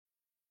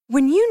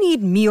When you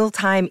need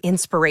mealtime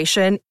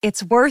inspiration,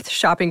 it's worth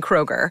shopping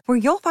Kroger, where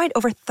you'll find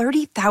over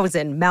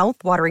 30,000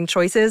 mouth-watering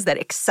choices that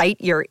excite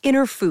your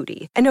inner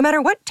foodie. And no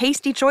matter what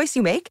tasty choice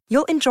you make,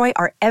 you'll enjoy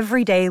our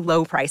everyday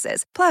low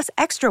prices, plus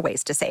extra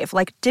ways to save,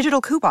 like digital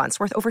coupons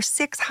worth over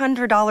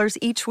 $600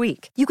 each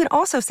week. You can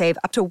also save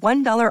up to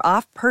 $1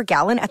 off per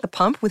gallon at the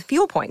pump with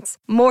fuel points.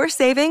 More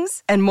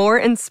savings and more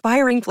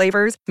inspiring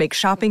flavors make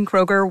shopping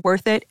Kroger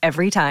worth it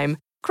every time.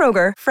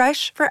 Kroger,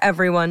 fresh for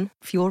everyone.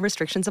 Fuel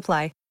restrictions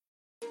apply.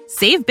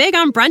 Save big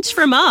on brunch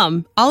for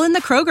mom, all in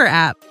the Kroger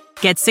app.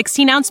 Get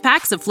 16-ounce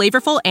packs of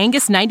flavorful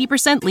Angus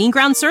 90% lean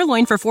ground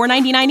sirloin for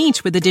 $4.99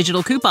 each with a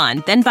digital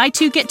coupon. Then buy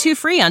 2, get 2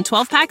 free on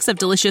 12 packs of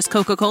delicious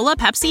Coca-Cola,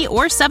 Pepsi,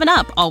 or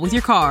 7-Up, all with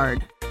your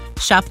card.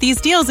 Shop these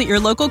deals at your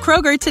local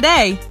Kroger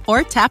today,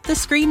 or tap the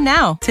screen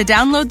now to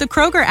download the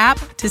Kroger app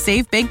to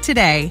save big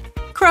today.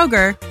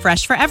 Kroger,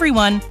 fresh for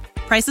everyone.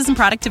 Prices and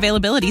product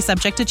availability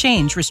subject to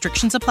change.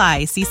 Restrictions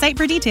apply. See site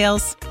for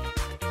details.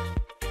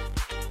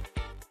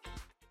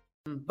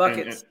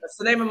 Buckets. That's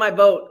the name of my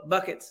boat.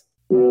 Buckets.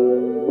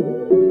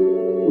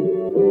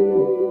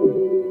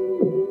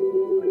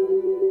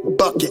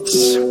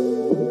 Buckets.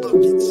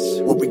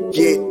 What we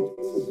get.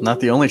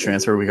 Not the only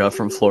transfer we got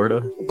from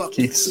Florida. Buckets.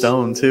 Keith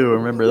Stone, too.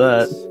 Remember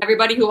that.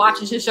 Everybody who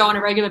watches his show on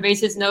a regular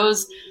basis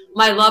knows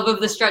my love of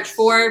the stretch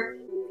four.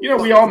 You know,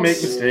 we all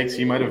make mistakes.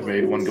 He might have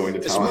made one going to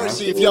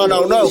Tallahassee. If y'all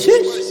don't know.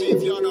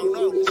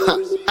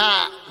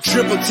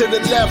 Dribble to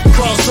the left,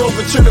 cross over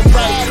to the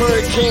right.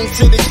 Hurricane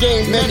to the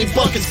game, many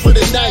buckets for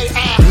the night.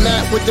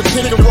 Matt with the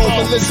pick and roll,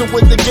 Melissa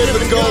with the give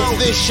and go.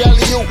 This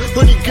Shelly, you,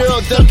 hoodie girl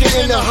dunking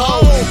in the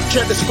hole.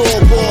 Check the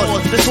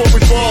scoreboard, this what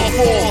we fall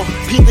for.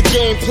 Peep the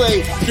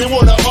gameplay, they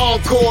want an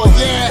encore.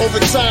 Yeah,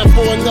 overtime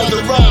for another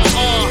round.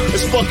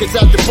 It's buckets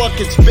out the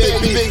buckets,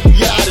 baby.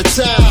 You're out of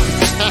time.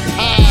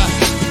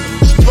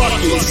 It's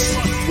buckets.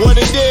 What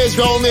it is,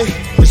 homie,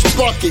 it's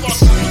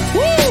buckets.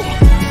 Woo!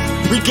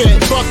 We get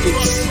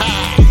buckets.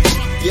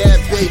 Yeah,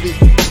 baby,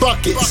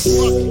 buckets.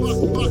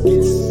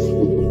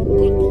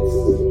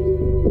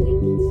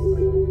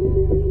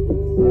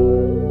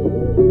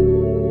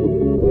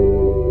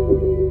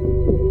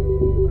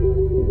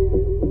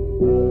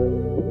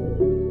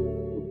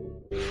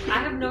 I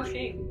have no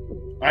shame.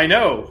 I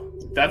know.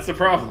 That's the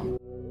problem.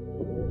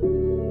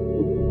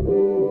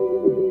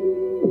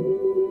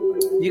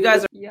 You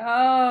guys are.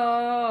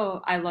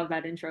 Yo, I love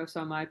that intro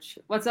so much.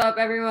 What's up,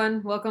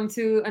 everyone? Welcome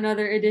to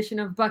another edition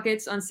of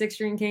Buckets on Six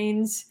String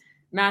Canes.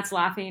 Matt's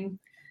laughing.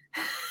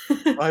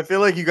 I feel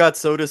like you got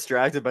so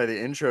distracted by the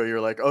intro.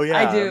 You're like, oh,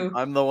 yeah, I do.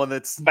 I'm the one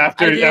that's...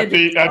 After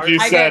you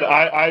said,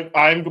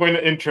 I'm going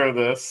to intro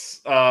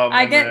this.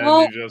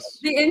 The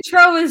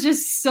intro is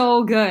just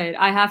so good.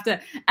 I have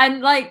to...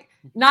 And, like,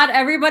 not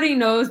everybody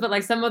knows, but,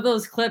 like, some of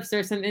those clips,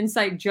 there's some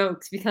inside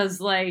jokes because,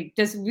 like,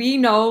 just we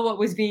know what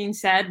was being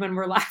said when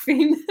we're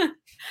laughing.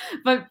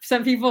 But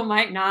some people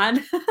might not.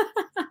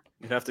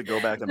 You'd have to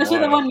go back and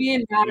Especially the one me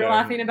and Matt are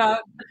laughing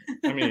about.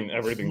 I mean,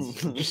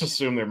 everything's just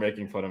assume they're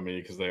making fun of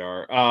me because they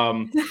are.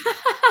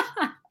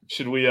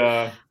 Should we?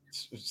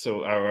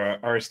 So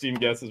our esteemed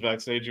guest is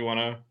backstage. You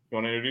wanna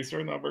introduce her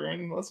and then we're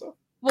going, Melissa?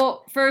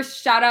 Well,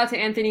 first shout out to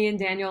Anthony and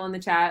Daniel in the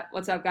chat.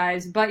 What's up,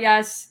 guys? But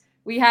yes,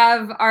 we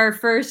have our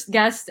first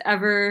guest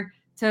ever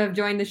to have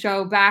joined the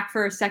show back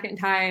for a second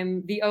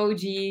time. The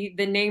OG,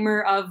 the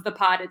namer of the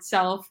pod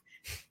itself.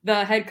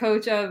 The head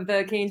coach of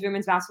the Canes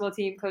women's basketball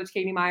team, Coach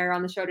Katie Meier,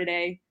 on the show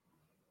today.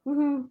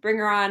 Woohoo! Bring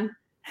her on.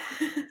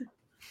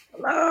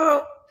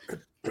 Hello.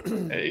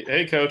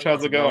 Hey, Coach.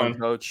 How's it going,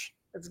 Coach?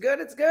 It's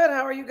good.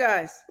 How are you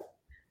guys?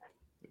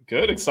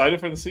 Good. Excited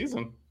for the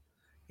season.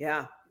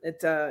 Yeah.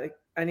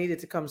 I needed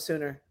to come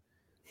sooner.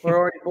 We're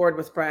already bored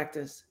with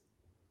practice.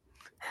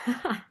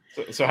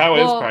 So how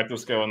is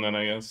practice going then,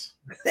 I guess?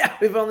 Yeah,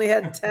 we've only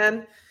had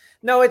 10.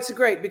 No, it's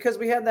great because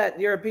we had that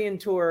European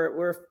tour.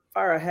 We're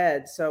far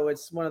ahead, so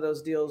it's one of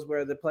those deals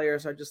where the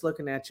players are just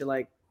looking at you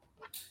like,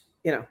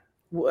 you know,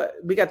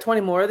 we got 20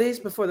 more of these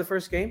before the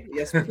first game.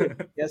 Yes, we do.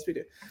 Yes, we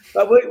do.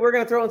 But we're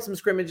going to throw in some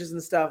scrimmages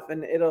and stuff,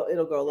 and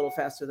it'll go a little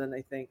faster than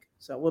they think.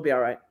 So we'll be all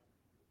right.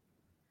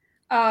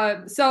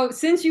 So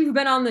since you've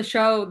been on the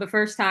show the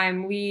first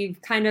time, we've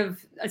kind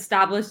of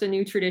established a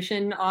new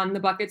tradition on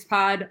the Buckets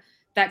pod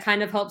that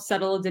kind of helps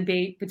settle a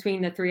debate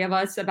between the three of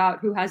us about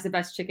who has the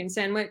best chicken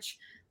sandwich.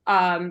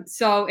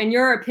 So in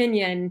your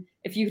opinion,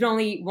 if you could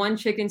only eat one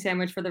chicken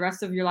sandwich for the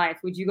rest of your life,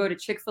 would you go to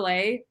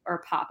Chick-fil-A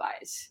or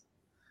Popeyes?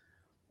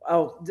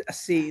 Oh,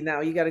 see,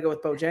 now you got to go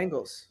with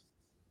Bojangles.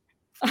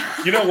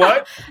 You know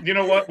what?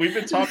 We've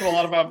been talking a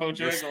lot about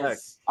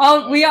Bojangles.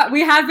 Oh, we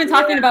have been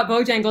talking about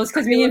Bojangles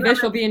because me and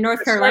Vish will be in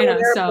North Carolina.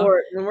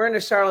 And we're in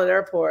the Charlotte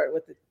airport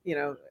with the,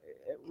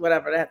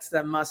 whatever. That's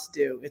the must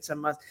do. It's a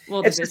must.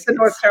 Well, it's just the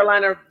North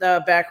Carolina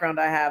background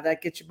I have.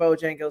 That gets you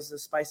Bojangles, the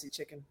spicy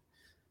chicken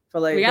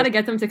filet. We got to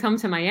get them to come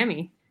to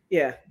Miami.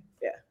 Yeah.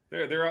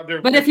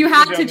 They're but if you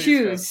had to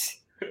choose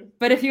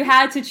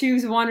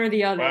one or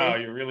the other. Wow,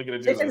 you're really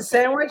going to do chicken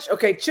sandwich?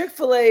 Okay,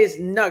 Chick-fil-A's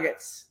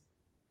nuggets.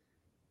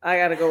 I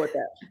got to go with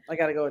that. I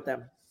got to go with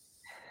them.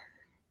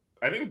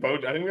 I think we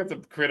have to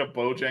create a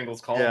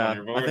Bojangles column on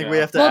your vote. I think now. we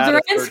have to Well, add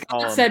a Duran third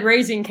column. said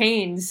Raising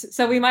Canes,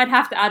 so we might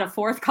have to add a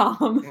fourth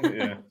column.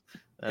 Yeah.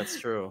 That's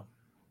true.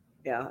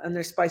 Yeah, and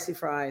their spicy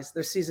fries,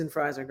 their seasoned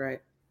fries are great.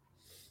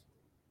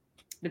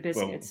 The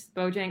biscuits,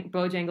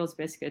 Bojangles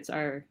biscuits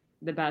are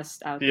the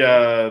best out there.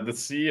 Yeah, the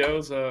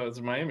CEO's is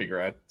a Miami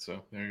grad,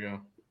 so there you go.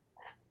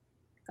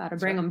 Gotta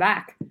bring them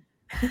back.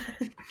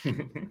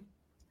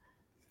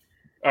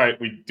 All right,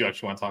 we do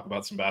actually want to talk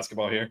about some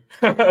basketball here.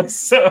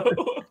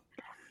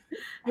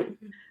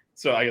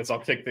 So I guess I'll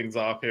kick things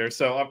off here.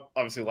 So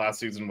obviously last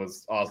season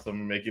was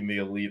awesome, making the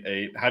Elite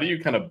Eight. How do you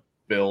kind of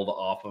build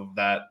off of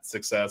that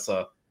success?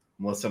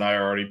 Melissa and I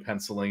are already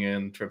penciling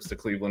in trips to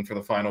Cleveland for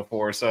the Final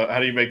Four. So how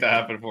do you make that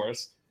happen for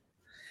us?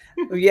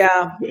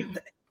 Yeah,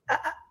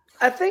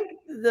 I think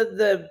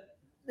the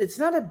it's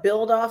not a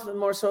build off, and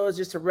more so it's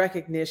just a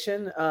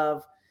recognition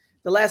of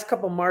the last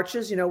couple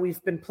Marches. You know,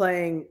 we've been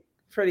playing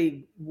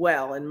pretty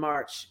well in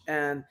March,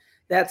 and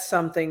that's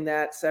something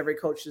that's every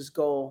coach's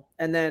goal.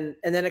 And then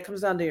it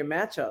comes down to your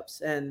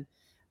matchups. And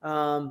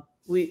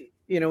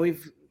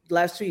we've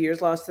last 2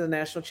 years lost to the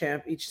national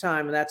champ each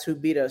time, and that's who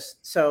beat us.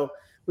 So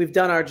we've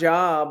done our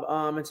job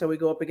until we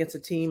go up against a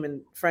team.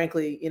 And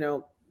frankly,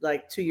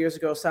 like 2 years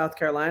ago, South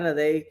Carolina,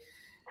 they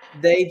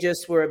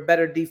just were a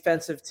better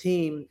defensive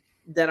team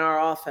than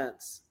our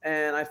offense.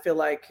 And I feel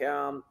like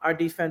our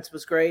defense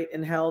was great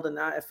and held. And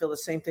I feel the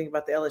same thing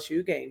about the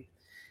LSU game.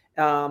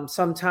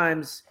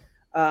 Sometimes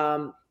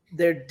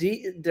their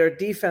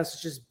defense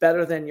is just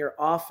better than your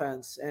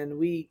offense. And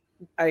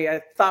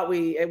I thought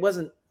we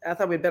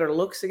had better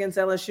looks against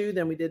LSU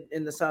than we did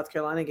in the South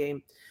Carolina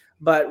game.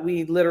 But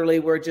we literally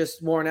were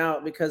just worn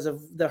out because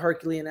of the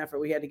Herculean effort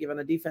we had to give on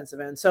the defensive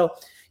end. So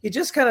you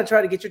just kind of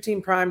try to get your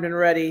team primed and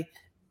ready.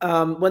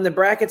 When the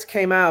brackets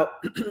came out,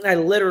 I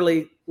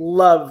literally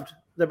loved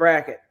the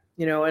bracket,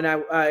 and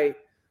I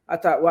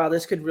thought, wow,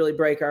 this could really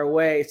break our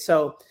way.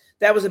 So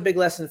that was a big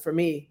lesson for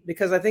me,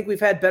 because I think we've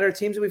had better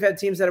teams. We've had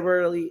teams that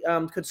really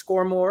could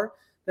score more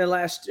than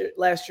last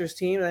year's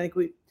team. And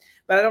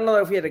but I don't know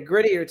if we had a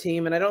grittier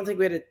team, and I don't think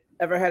we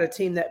ever had a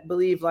team that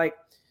believed like,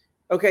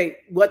 okay,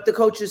 what the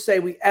coaches say,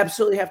 we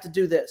absolutely have to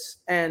do this,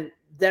 and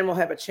then we'll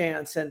have a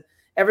chance. And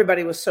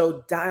everybody was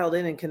so dialed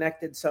in and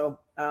connected. So,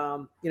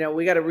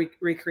 we got to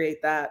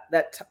recreate that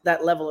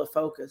level of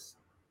focus.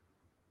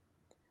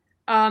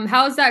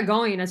 How is that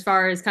going as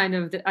far as kind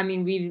of,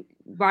 we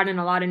brought in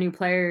a lot of new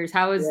players.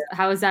 How is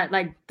that,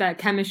 like, that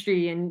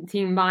chemistry and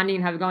team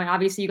bonding have going?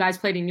 Obviously you guys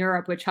played in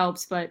Europe, which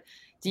helps, but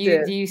do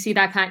you see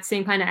that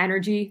same kind of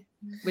energy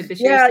with this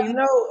year's team?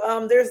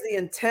 There's the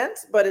intent,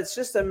 but it's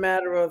just a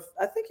matter of,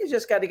 I think you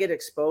just got to get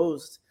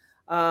exposed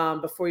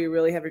before you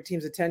really have your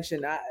team's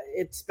attention.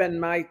 It's been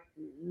my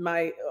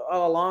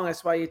all along.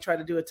 That's why you try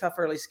to do a tough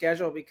early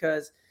schedule,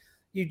 because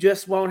you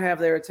just won't have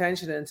their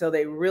attention until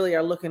they really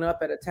are looking up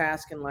at a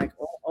task and like,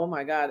 oh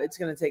my God, it's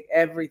going to take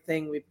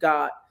everything we've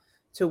got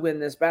to win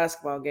this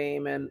basketball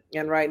game. And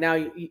right now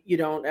you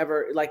don't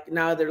ever, like,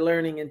 now they're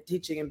learning and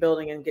teaching and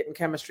building and getting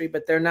chemistry,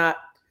 but they're not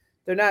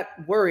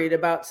worried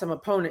about some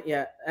opponent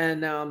yet.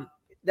 And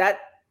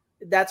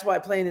that's why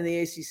playing in the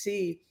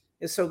ACC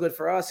is so good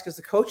for us, because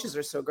the coaches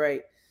are so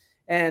great.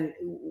 And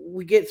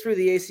we get through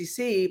the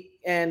ACC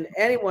and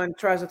anyone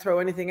tries to throw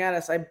anything at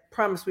us, I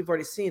promise we've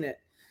already seen it.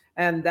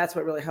 And that's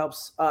what really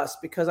helps us,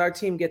 because our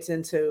team gets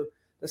into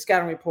the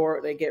scouting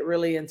report. They get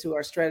really into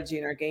our strategy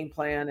and our game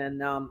plan,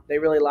 and they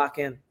really lock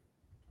in.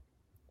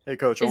 Hey,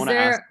 Coach, I want to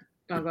ask.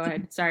 Oh, go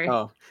ahead. Sorry.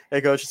 Oh,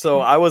 hey, Coach. So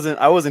I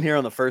wasn't here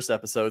on the first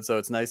episode, so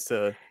it's nice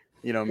to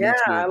meet you. Yeah,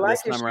 I like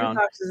this your time around.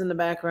 boxes in the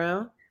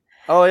background.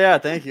 Oh yeah,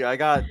 thank you. I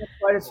got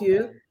quite a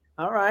few.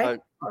 All right.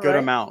 Good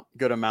amount.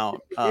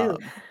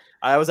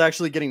 I was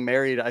actually getting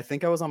married. I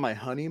think I was on my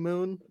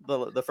honeymoon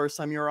the first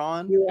time you were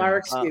on. You are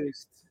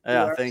excused.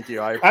 Thank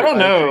you. I don't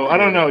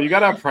know. You got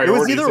to have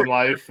priorities in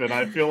life, and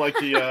I feel like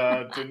he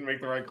didn't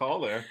make the right call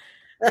there.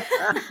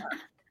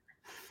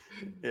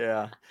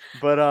 Yeah,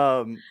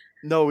 but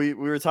no, we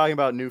were talking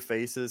about new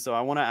faces, so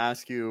I want to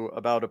ask you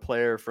about a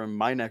player from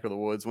my neck of the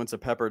woods, went to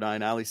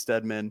Pepperdine, Ali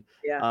Steadman.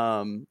 Yeah.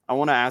 I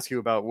want to ask you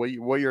about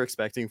what you're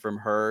expecting from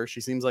her.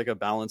 She seems like a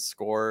balanced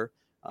scorer,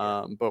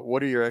 but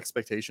what are your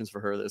expectations for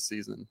her this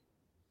season?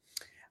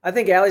 I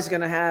think Allie's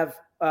going to have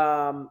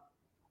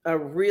a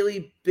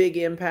really big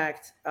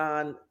impact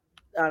on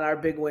our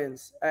big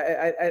wins.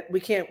 We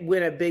can't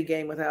win a big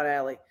game without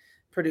Allie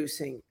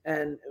producing,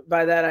 and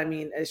by that I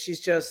mean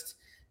she's just.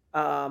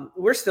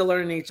 We're still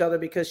learning each other,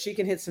 because she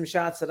can hit some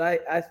shots that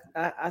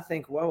I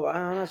think, whoa,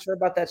 I'm not sure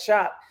about that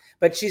shot,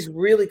 but she's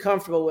really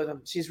comfortable with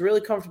them. She's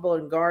really comfortable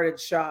in guarded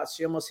shots.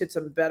 She almost hits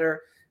them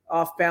better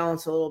off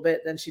balance a little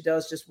bit than she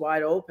does just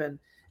wide open,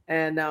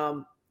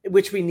 and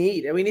which we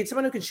need. And we need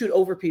someone who can shoot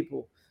over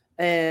people.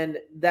 And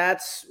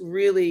that's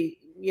really,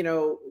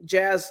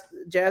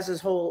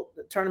 Jazz's whole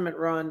tournament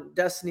run,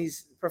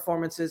 Destiny's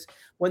performances,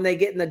 when they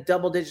get in the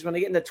double digits, when they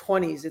get in the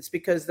 20s, it's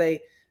because they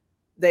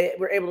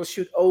were able to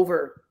shoot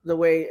over the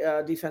way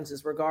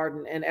defenses were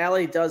guarding. And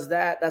Allie does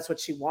that. That's what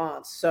she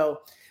wants. So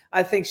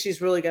I think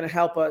she's really going to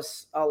help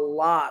us a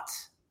lot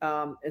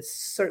It's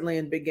certainly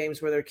in big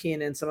games where they're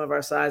keying in some of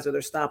our size or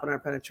they're stopping our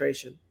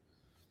penetration.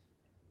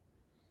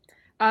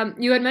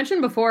 You had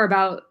mentioned before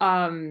about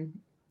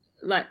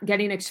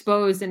getting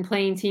exposed and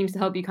playing teams to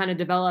help you kind of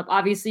develop.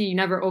 Obviously, you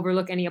never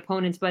overlook any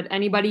opponents, but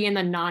anybody in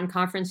the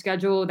non-conference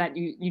schedule that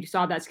you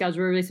saw that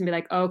schedule release and be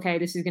like, oh, okay,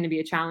 this is going to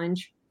be a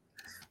challenge?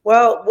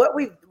 Well, what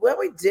we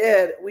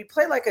did, we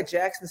played like a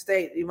Jackson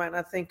State. You might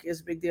not think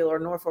is a big deal, or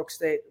Norfolk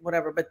State,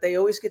 whatever, but they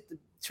always get the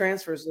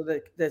transfers. So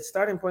the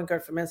starting point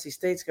guard from NC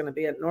State's going to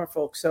be at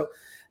Norfolk. So,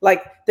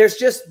 like, there's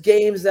just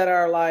games that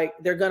are like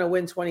they're going to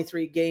win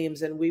 23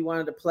 games, and we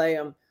wanted to play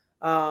them.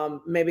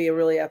 Maybe a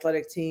really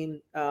athletic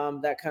team,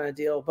 that kind of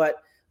deal. But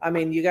I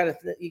mean, you got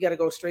to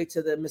go straight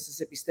to the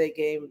Mississippi State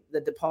game,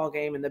 the DePaul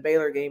game, and the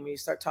Baylor game. When you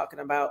start talking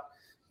about,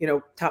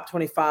 top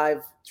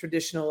 25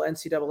 traditional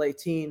NCAA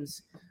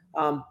teams,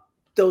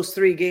 those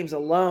 3 games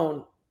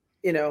alone,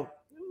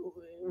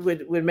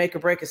 would make or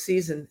break a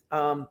season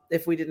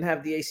if we didn't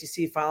have the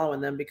ACC following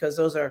them, because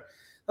those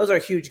are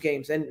huge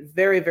games and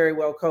very, very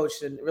well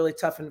coached and really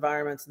tough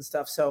environments and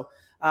stuff. So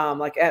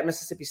like at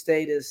Mississippi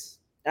State is,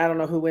 I don't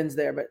know who wins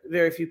there, but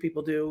very few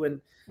people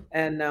do.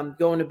 And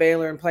going to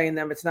Baylor and playing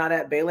them, it's not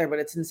at Baylor, but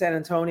it's in San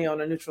Antonio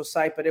on a neutral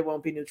site, but it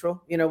won't be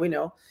neutral. We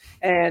know,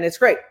 and it's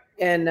great.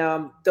 And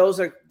those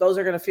are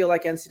going to feel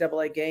like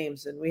NCAA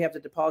games. And we have the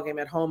DePaul game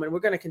at home, and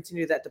we're going to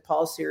continue that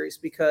DePaul series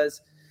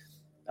because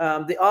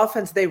the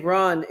offense they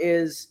run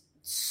is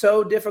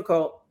so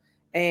difficult.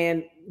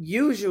 And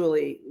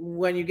usually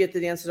when you get to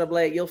the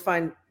NCAA,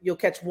 you'll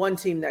catch one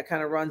team that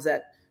kind of runs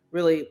that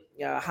really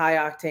high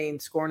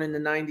octane, scoring in the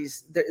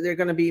 90s. They're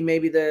going to be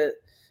maybe they're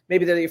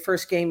your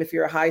first game if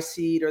you're a high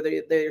seed, or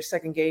they're your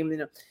second game,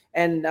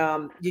 and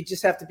you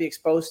just have to be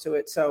exposed to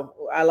it. So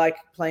I like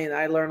playing.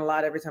 I learn a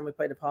lot every time we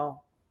play DePaul.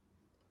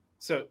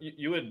 So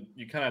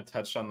you kind of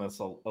touched on this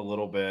a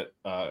little bit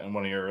in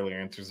one of your earlier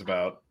answers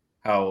about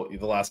how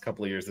the last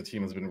couple of years the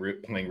team has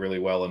been playing really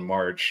well in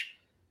March.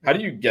 How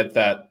do you get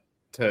that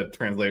to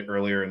translate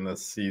earlier in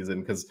this season?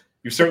 Because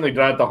you've certainly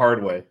done it the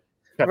hard way.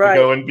 Have to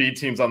go and beat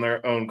teams on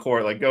their own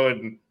court. Like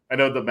I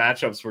know the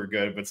matchups were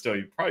good, but still,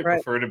 you probably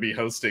prefer to be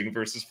hosting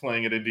versus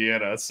playing at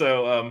Indiana.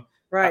 So,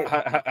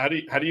 how do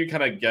you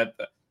kind of get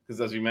that?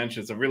 Because as you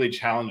mentioned, it's a really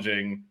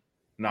challenging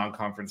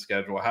non-conference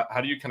schedule. How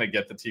do you kind of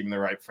get the team in the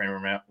right frame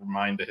of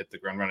mind to hit the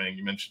ground running?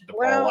 You mentioned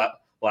DePaul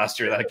last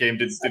year. That game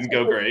didn't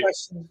go great.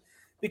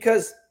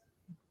 Because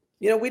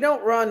we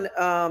don't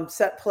run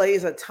set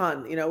plays a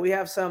ton. We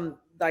have some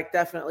like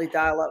definitely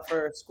dial up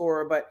for a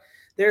scorer, but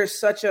there's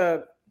such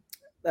a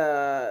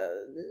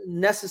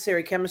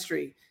necessary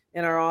chemistry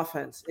in our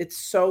offense. It's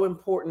so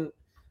important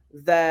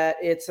that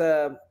it's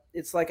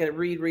like a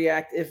read,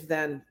 react, if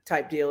then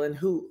type deal. And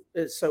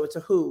so it's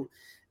a who,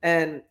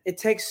 and it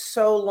takes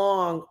so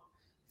long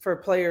for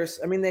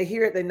players. I mean, they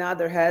hear it, they nod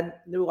their head,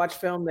 they watch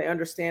film, they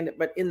understand it,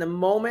 but in the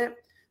moment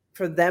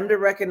for them to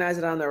recognize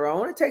it on their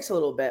own, it takes a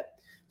little bit.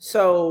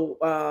 So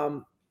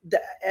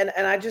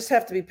and I just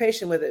have to be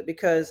patient with it,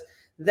 because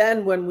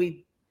then when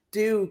we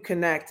do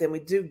connect and we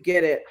do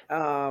get it,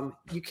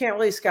 you can't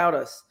really scout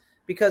us,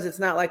 because it's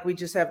not like we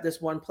just have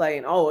this one play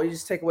and you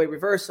just take away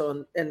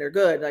reversal and they're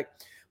good.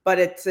 But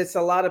it's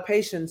a lot of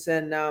patience,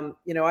 and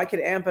I could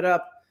amp it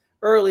up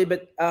early,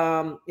 but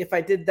if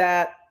I did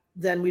that,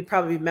 then we'd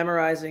probably be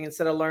memorizing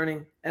instead of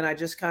learning. And I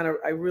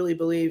really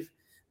believe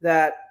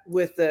that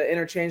with the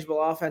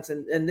interchangeable offense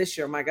and this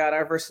year, my God,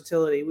 our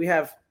versatility, we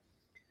have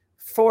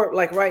 4,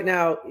 like right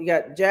now, you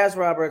got Jazz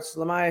Roberts,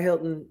 Lamaya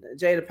Hilton,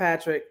 Jada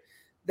Patrick,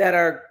 that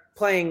are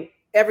playing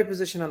every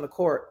position on the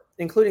court,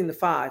 including the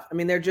 5. I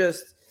mean, they're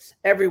just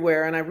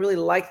everywhere, and I really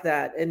like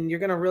that. And you're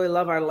going to really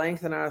love our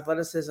length and our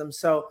athleticism.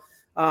 So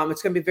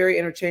it's going to be very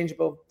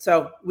interchangeable.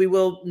 So we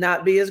will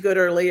not be as good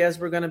early as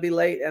we're going to be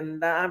late,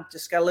 and I'm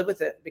just got to live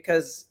with it,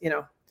 because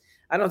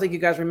I don't think you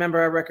guys remember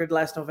our record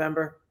last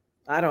November.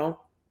 I don't,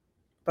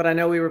 but I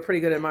know we were pretty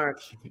good in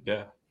March.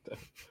 Yeah.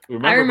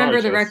 I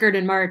remember the record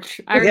in March.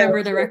 I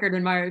remember the record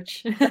in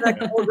March. Like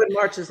all good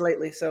Marches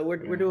lately, so we're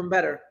doing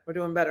better. We're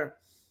doing better.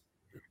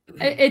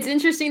 It's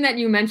interesting that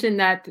you mentioned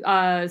that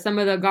some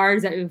of the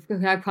guards that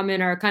have come in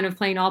are kind of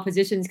playing all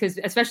positions, because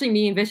especially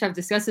me and Vish have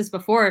discussed this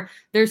before.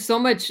 There's so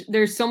much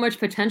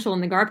potential in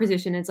the guard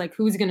position. It's like,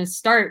 who's going to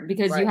start,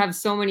 because you have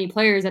so many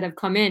players that have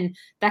come in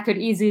that could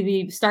easily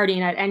be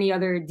starting at any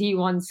other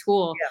D1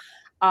 school.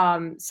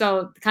 Yeah.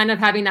 So kind of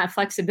having that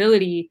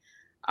flexibility,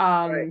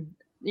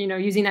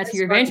 using that to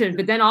your advantage.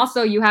 But then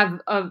also you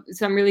have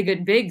some really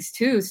good bigs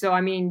too. So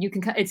I mean,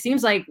 it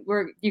seems like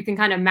you can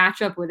kind of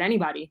match up with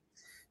anybody.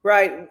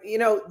 Right.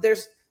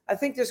 I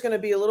think there's going to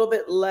be a little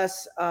bit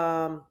less,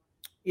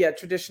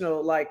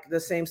 traditional, like the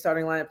same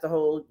starting lineup the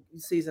whole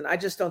season. I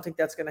just don't think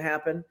that's going to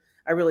happen.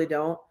 I really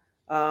don't.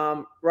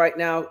 Right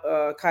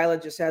now, Kyla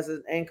just has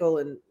an ankle,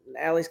 and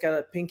Allie's got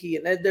a pinky,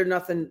 and they're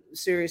nothing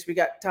serious. We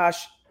got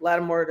Tosh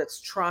Lattimore that's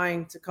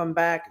trying to come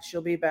back.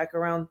 She'll be back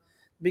around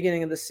the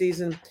beginning of the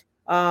season.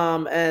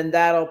 And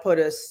that'll put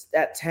us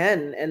at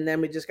 10, and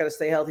then we just got to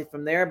stay healthy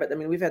from there. But I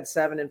mean, we've had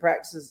 7 in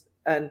practices,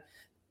 and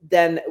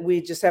then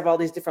we just have all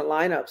these different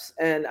lineups,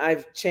 and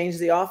I've changed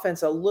the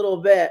offense a little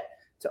bit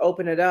to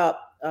open it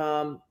up.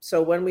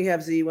 So when we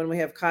have Z, when we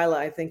have Kyla,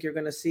 I think you're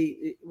going to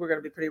see we're going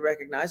to be pretty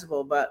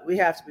recognizable. But we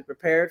have to be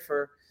prepared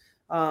for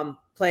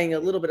playing a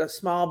little bit of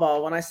small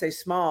ball. When I say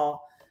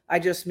small, I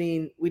just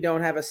mean we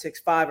don't have a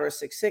 6'5" or a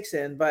 6'6"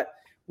 in, but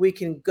we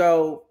can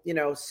go,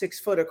 6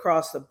 foot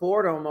across the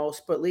board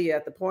almost, put Leah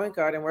at the point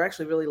guard, and we're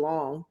actually really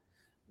long,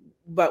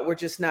 but we're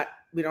just not,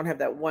 we don't have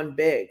that one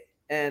big.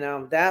 And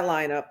that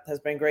lineup has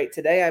been great.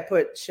 Today I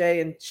put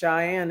Shay and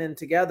Cheyenne in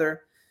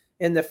together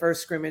in the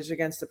first scrimmage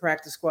against the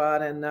practice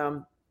squad,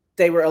 and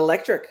they were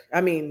electric.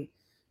 I mean,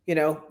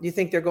 you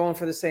think they're going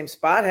for the same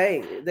spot.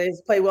 Hey, they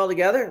play well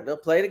together. They'll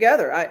play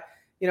together. I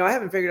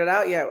haven't figured it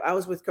out yet. I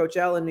was with Coach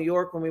L in New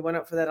York when we went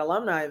up for that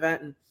alumni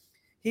event, and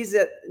he's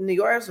at New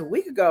York. It was a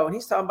week ago, and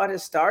he's talking about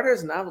his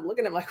starters, and I was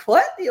looking at him like,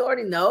 what? Do you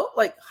already know?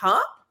 Like,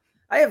 huh?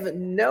 I have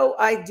no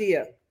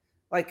idea.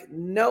 Like,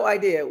 no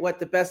idea what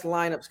the best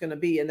lineup's going to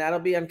be, and that'll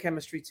be on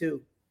chemistry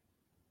too.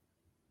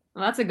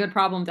 Well, that's a good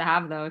problem to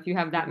have, though, if you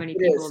have that many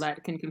people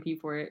that can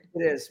compete for it.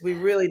 It is. We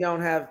really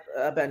don't have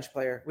a bench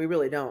player. We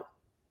really don't.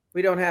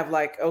 We don't have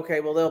like, okay,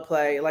 well, they'll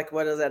play like,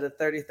 what is that, a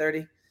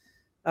 30-30?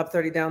 Up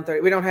 30, down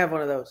 30. We don't have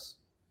one of those.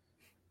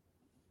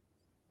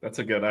 That's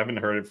a good. I haven't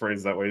heard it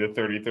phrased that way. The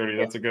 30-30.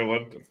 That's a good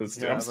one.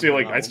 I'm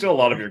stealing. I steal a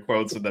lot of your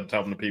quotes and then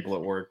tell them to people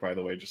at work. By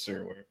the way, just so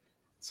you're aware,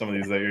 some of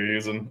these that you're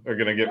using are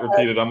going to get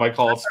repeated on my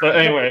calls. But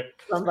anyway,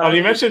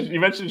 you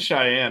mentioned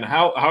Cheyenne.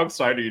 How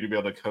excited are you to be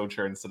able to coach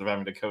her instead of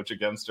having to coach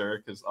against her?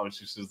 Because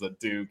obviously she's at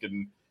Duke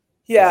and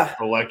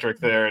electric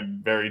there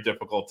and very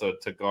difficult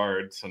to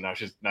guard. So now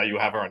you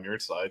have her on your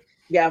side.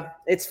 Yeah,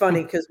 it's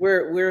funny because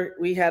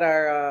we had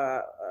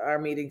our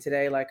meeting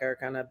today, like our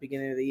kind of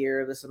beginning of the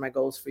year. This is my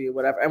goals for you,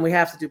 whatever. And we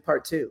have to do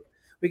part 2.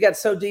 We got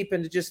so deep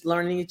into just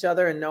learning each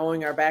other and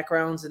knowing our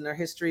backgrounds and our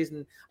histories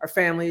and our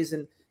families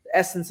and the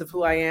essence of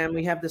who I am.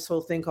 We have this whole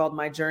thing called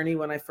My Journey in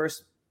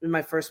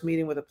my first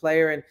meeting with a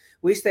player. And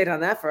we stayed on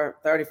that for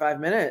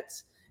 35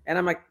 minutes. And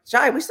I'm like,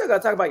 Shai, we still got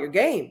to talk about your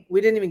game. We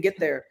didn't even get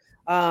there.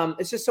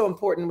 It's just so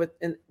important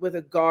with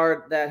a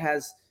guard that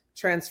has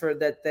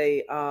transferred that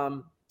they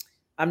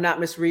I'm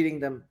not misreading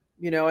them.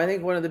 I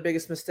think one of the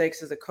biggest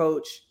mistakes as a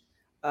coach,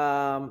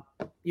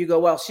 you go,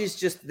 well, she's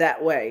just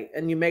that way,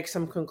 and you make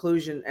some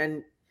conclusion,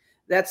 and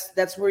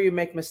that's where you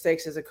make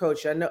mistakes as a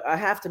coach. I know I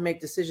have to make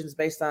decisions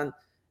based on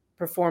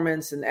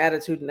performance and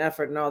attitude and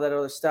effort and all that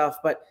other stuff,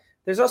 but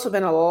there's also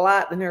been a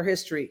lot in her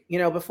history,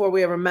 before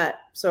we ever met.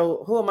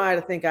 So who am I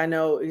to think I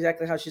know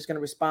exactly how she's going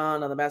to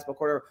respond on the basketball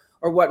court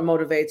or what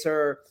motivates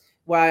her, or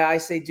why I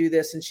say do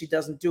this and she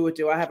doesn't do it?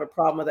 Do I have a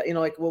problem with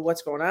that? Well,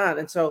 what's going on?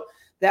 And so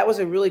that was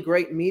a really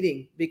great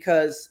meeting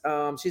because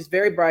she's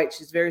very bright.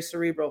 She's very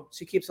cerebral.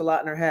 She keeps a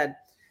lot in her head.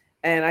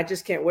 And I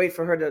just can't wait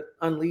for her to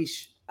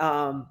unleash.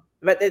 But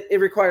it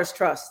requires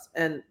trust.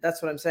 And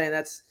that's what I'm saying.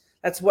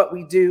 That's what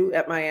we do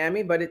at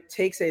Miami, but it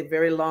takes a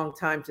very long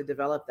time to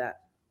develop that.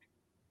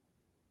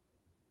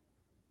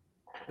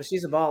 But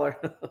she's a baller.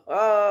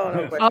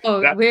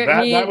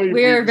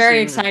 We're very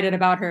excited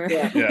about her.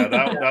 Yeah,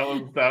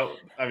 that.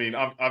 I mean,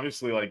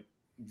 obviously, like,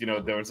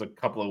 there was a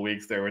couple of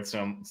weeks there where it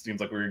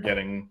seems like we were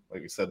getting,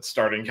 like you said,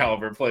 starting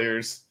caliber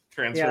players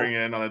transferring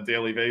in on a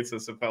daily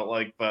basis, it felt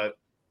like. But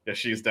yeah,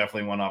 she's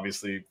definitely one,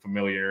 obviously,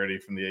 familiarity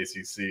from the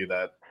ACC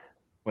that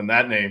when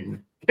that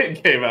name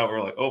came out,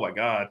 we're like, oh my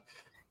God.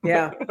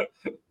 Yeah.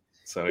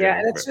 So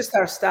and it's just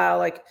our style.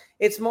 Like,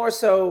 it's more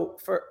so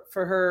for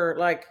her,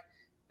 like,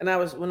 and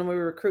when we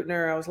were recruiting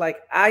her, I was like,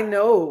 I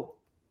know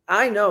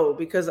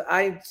because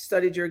I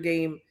studied your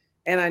game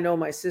and I know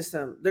my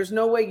system. There's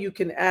no way you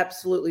can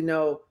absolutely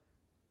know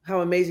how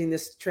amazing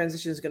this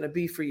transition is going to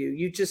be for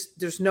you.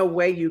 There's no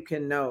way you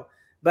can know,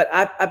 but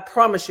I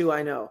promise you,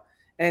 I know.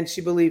 And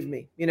she believed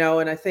me,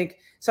 and I think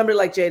somebody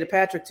like Jada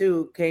Patrick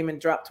too came and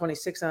dropped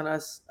 26 on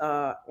us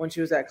when she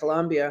was at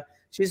Columbia.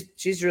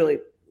 She's really,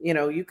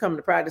 you come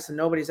to practice and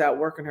nobody's out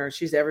working her.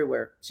 She's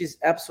everywhere. She's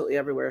absolutely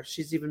everywhere.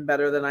 She's even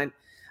better than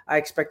I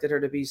expected her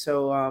to be.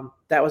 So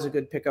that was a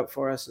good pickup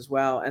for us as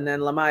well. And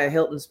then Lamaya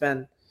Hilton's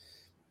been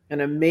an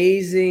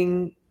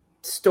amazing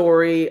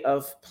story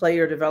of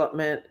player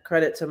development.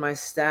 Credit to my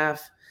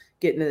staff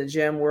getting in the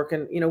gym,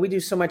 working. We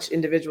do so much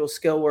individual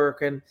skill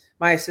work, and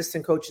my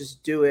assistant coaches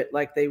do it.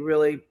 Like, they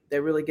really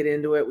get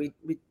into it. We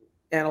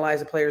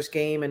analyze a player's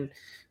game, and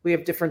we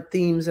have different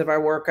themes of our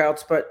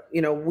workouts. But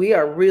we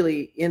are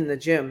really in the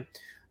gym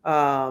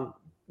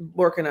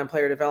working on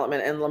player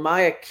development. And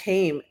Lamaya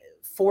came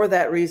for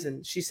that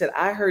reason. She said,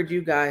 I heard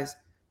you guys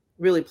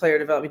really player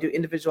development, do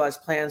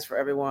individualized plans for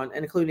everyone,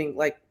 and including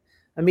like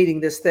a meeting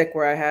this thick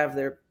where I have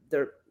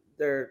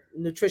their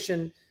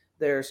nutrition,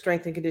 their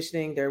strength and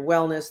conditioning, their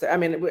wellness.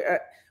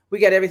 We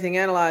get everything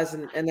analyzed,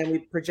 and then we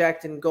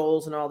project and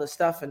goals and all this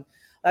stuff. And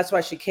that's why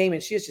she came,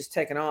 and she has just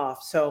taken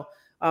off. So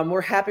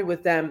we're happy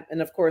with them.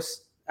 And of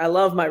course, I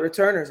love my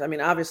returners.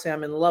 Obviously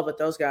I'm in love with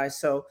those guys.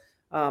 So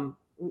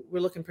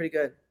we're looking pretty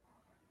good.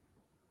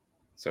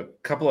 So a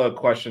couple of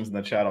questions in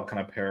the chat. I'll kind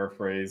of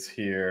paraphrase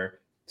here.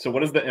 So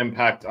what has the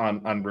impact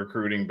on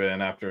recruiting been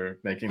after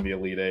making the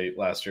Elite Eight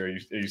last year?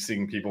 Are you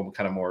seeing people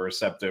kind of more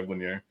receptive when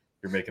you're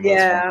you're making those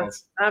phone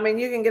calls? I mean,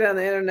 you can get on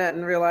the internet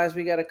and realize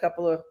we got a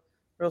couple of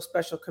real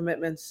special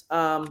commitments.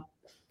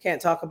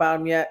 Can't talk about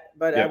them yet,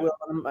 but I will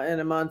in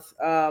a month.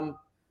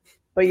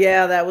 But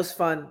yeah, that was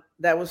fun.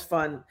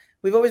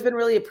 We've always been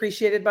really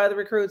appreciated by the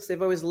recruits.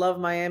 They've always loved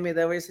Miami.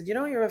 They always said,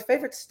 you're a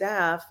favorite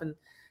staff. And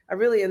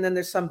and then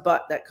there's some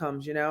but that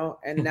comes,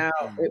 and now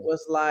it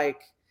was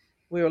like,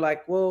 we were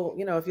like, well,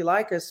 if you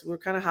like us, we're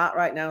kind of hot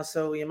right now.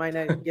 So you might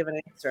not give an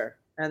answer.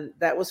 And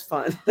that was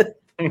fun.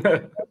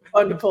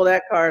 Fun to pull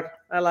that card.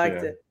 I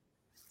liked it.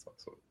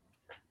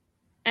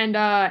 And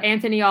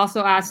Anthony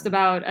also asked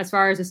about, as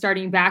far as a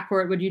starting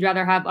backcourt, would you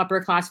rather have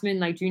upperclassmen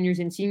like juniors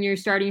and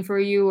seniors starting for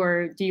you,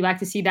 or do you like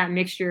to see that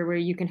mixture where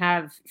you can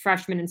have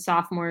freshmen and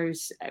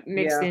sophomores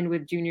mixed in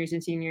with juniors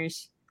and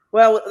seniors?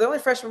 Well, the only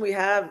freshman we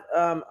have,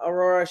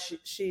 Aurora,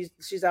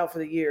 she's out for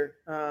the year.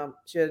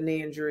 She had a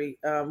knee injury.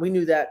 We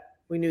knew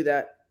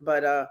that,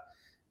 but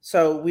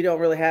so we don't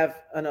really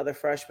have another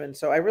freshman.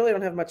 So I really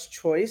don't have much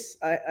choice.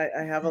 I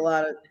have a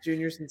lot of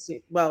juniors and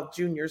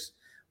juniors,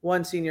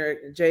 one senior,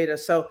 Jada.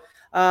 So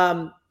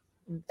I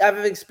have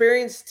an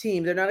experienced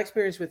team. They're not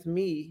experienced with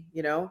me,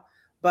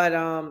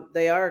 but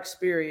they are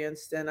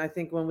experienced. And I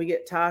think when we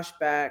get Tosh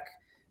back,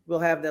 we'll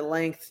have the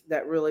length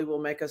that really will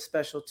make us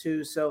special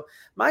too. So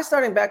my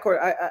starting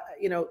backcourt,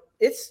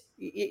 it's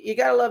you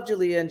gotta love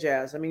Julia and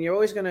Jazz. I mean, you're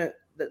always gonna.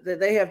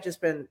 They have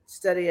just been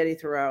steady Eddie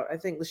throughout. I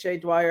think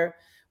Lachey Dwyer,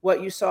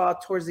 what you saw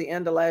towards the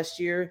end of last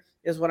year,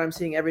 is what I'm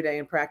seeing every day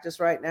in practice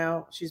right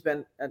now. She's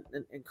been an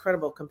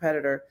incredible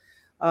competitor.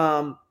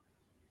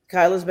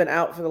 Kyla's been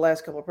out for the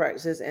last couple of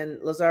practices, and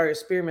Lazaria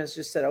Spearman's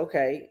just said,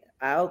 okay,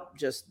 I'll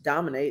just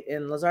dominate.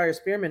 And Lazaria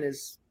Spearman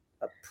is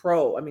a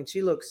pro. I mean,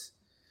 she looks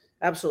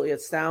absolutely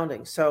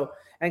astounding. So,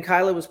 and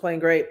Kyla was playing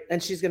great,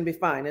 and she's going to be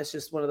fine. It's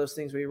just one of those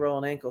things where you roll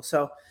an ankle.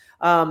 So,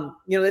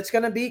 it's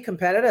going to be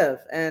competitive,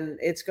 and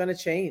it's going to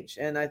change.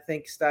 And I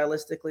think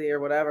stylistically or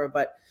whatever,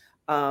 but,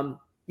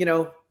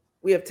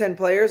 we have 10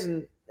 players,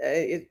 and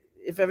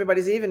if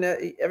everybody's even,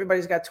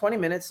 everybody's got 20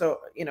 minutes. So,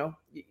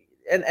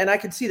 and I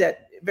could see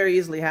that very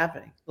easily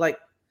happening. Like,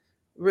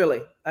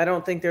 really, I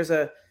don't think there's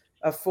a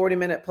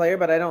 40-minute player,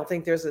 but I don't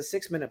think there's a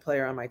 6-minute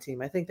player on my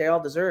team. I think they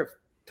all deserve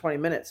 20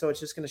 minutes. So it's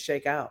just going to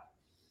shake out.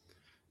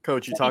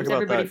 Coach, you talk about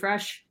everybody that.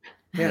 Fresh.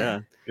 Yeah.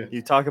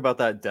 You talk about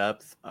that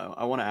depth.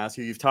 I want to ask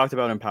you, you've talked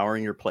about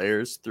empowering your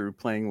players through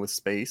playing with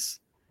space.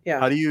 Yeah.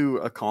 How do you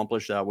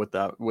accomplish that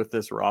with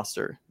this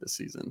roster this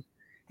season?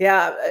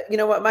 Yeah. You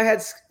know what? My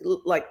head's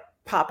like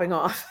popping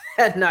off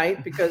at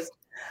night because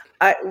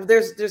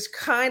there's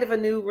kind of a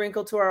new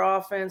wrinkle to our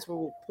offense where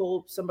we'll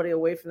pull somebody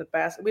away from the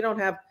basket. We don't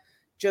have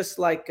just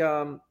like,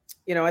 I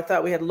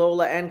thought we had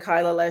Lola and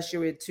Kyla last year.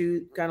 We had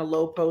two kind of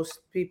low post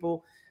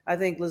people. I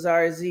think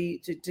Lazaria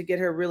Z, to get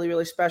her really,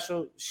 really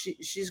special,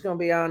 she's going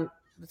to be on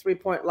the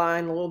 3-point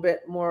line a little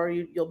bit more.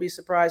 You'll be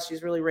surprised.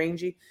 She's really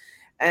rangy.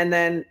 And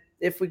then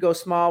if we go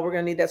small, we're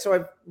going to need that.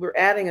 So we're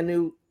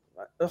adding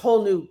a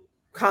whole new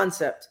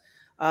concept.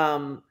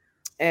 And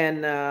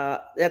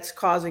that's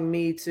causing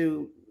me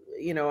to,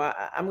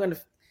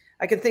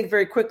 I can think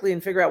very quickly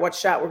and figure out what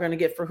shot we're going to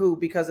get for who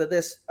because of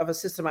a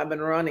system I've been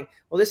running.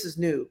 Well, this is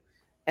new.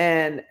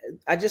 And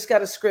I just got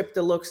to script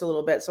the looks a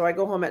little bit. So I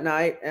go home at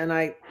night and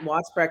I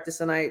watch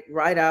practice and I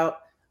write out,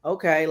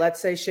 okay, let's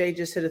say Shay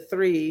just hit a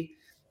 3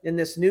 in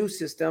this new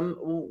system.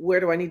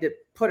 Where do I need to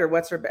put her?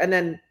 What's her? And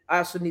then I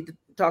also need to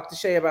talk to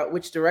Shay about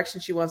which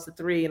direction she wants the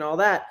 3 and all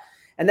that.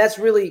 And that's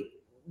really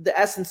the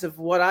essence of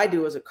what I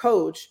do as a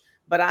coach.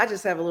 But I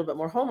just have a little bit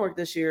more homework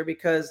this year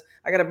because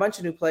I got a bunch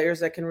of new players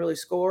that can really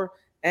score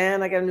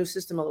and I got a new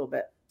system a little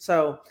bit.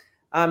 So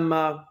I'm,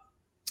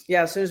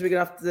 as soon as we get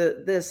off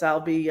this,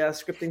 I'll be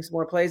scripting some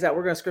more plays out.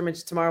 We're going to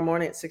scrimmage tomorrow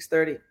morning at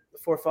 6:30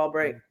 before fall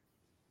break.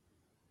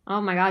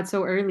 Oh my God,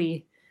 so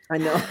early. I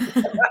know.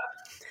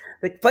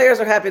 The players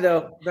are happy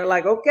though. They're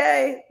like,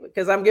 okay,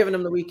 because I'm giving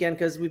them the weekend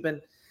because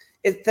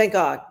thank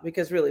God,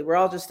 because really we're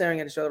all just staring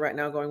at each other right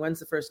now going, when's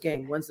the first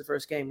game? When's the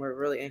first game? We're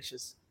really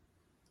anxious.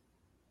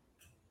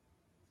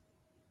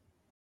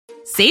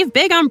 Save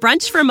big on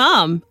brunch for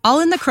mom, all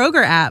in the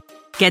Kroger app.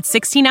 Get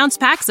 16-ounce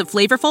packs of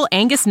flavorful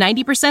Angus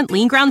 90%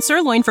 lean ground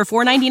sirloin for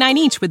 $4.99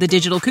 each with a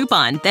digital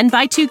coupon. Then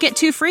buy 2, get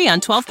 2 free on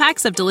 12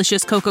 packs of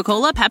delicious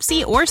Coca-Cola,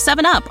 Pepsi, or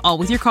 7-Up, all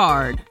with your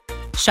card.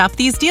 Shop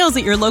these deals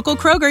at your local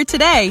Kroger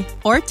today,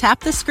 or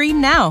tap the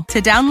screen now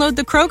to download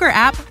the Kroger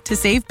app to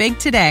save big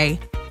today.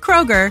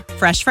 Kroger,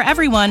 fresh for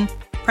everyone.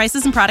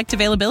 Prices and product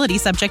availability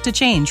subject to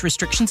change.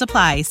 Restrictions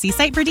apply. See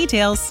site for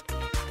details.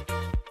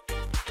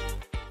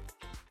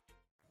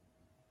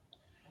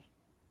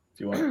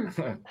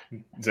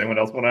 Does anyone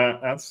else want to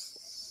ask?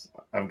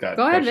 I've got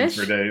Go ahead, questions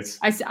Vish. for days.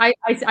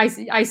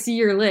 I see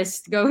your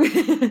list. Go.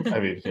 I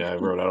mean, I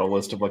wrote out a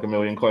list of like a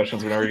million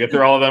questions. We never get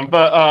through all of them.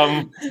 But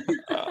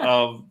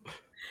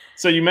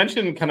so you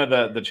mentioned kind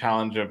of the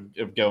challenge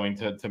of going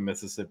to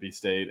Mississippi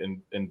State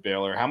and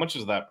Baylor. How much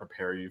does that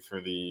prepare you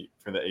for the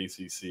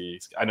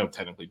ACC? I know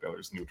technically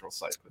Baylor's neutral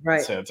site, but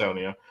right. San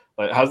Antonio.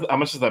 Like, how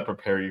much does that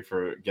prepare you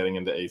for getting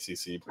into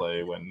ACC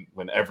play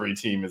when every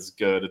team is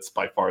good? It's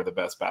by far the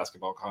best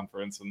basketball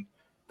conference, and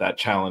that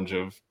challenge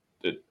of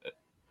it.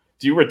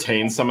 do you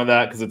retain some of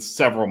that? Because it's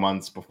several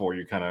months before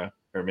you kind of,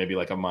 or maybe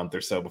like a month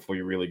or so before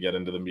you really get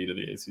into the meat of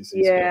the ACC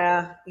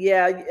schedule.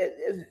 Yeah.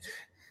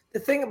 The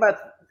thing about,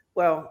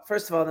 well,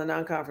 first of all, the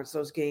non-conference,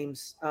 those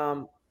games,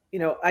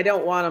 I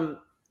don't want them.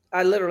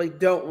 I literally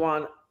don't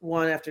want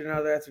one after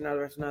another, after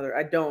another, after another.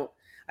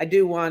 I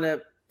do want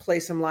to play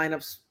some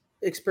lineups,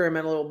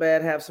 experiment a little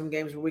bit, have some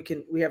games where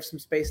we have some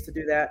space to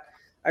do that.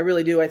 I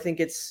really do. I think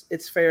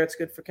it's fair. It's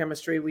good for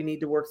chemistry. We need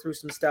to work through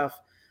some stuff.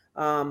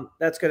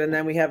 That's good. And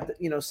then we have,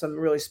 some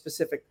really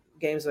specific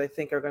games that I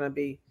think are going to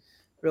be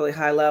really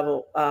high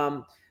level.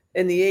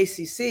 In the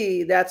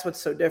ACC, that's what's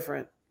so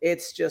different.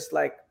 It's just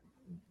like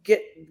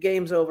get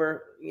games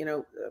over,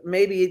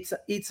 maybe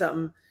eat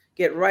something,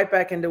 get right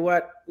back into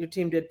what your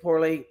team did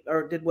poorly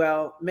or did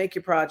well, make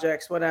your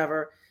projects,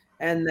 whatever,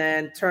 and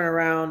then turn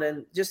around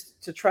and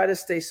just to try to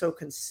stay so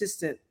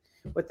consistent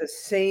with the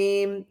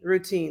same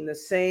routine,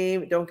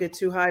 don't get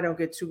too high, don't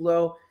get too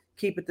low,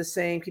 keep it the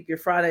same, keep your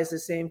Fridays the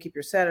same, keep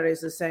your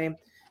Saturdays the same,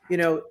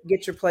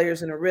 get your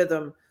players in a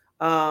rhythm.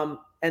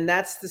 And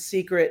that's the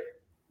secret.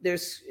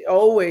 There's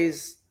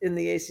always in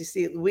the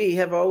ACC, we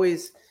have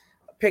always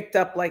picked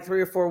up like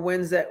 3 or 4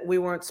 wins that we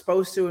weren't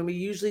supposed to. And we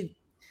usually,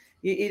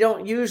 you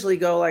don't usually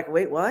go like,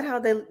 wait, what?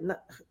 How'd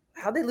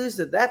they lose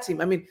to that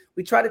team? I mean,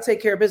 we try to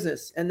take care of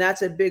business, and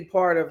that's a big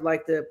part of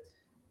like the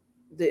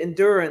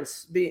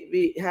endurance,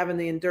 having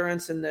the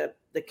endurance and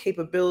the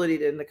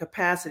capability and the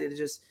capacity to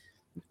just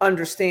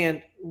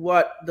understand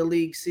what the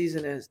league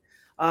season is.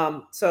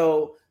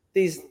 So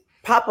these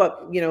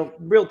pop-up,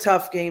 real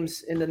tough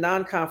games in the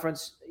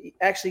non-conference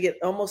actually get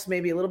almost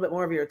maybe a little bit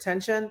more of your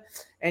attention,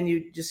 and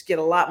you just get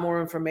a lot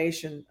more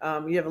information.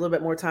 You have a little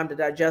bit more time to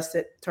digest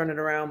it, turn it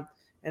around,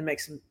 and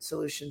make some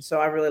solutions. So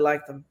I really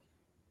like them.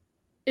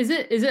 Is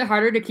it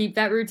harder to keep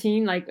that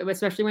routine, like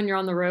especially when you're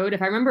on the road?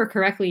 If I remember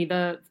correctly,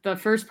 the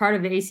first part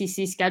of the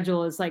ACC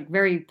schedule is like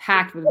very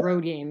packed with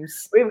road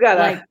games. We've got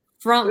like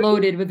front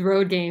loaded with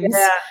road games.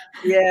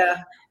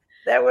 Yeah.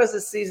 That was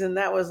a season.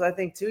 That was, I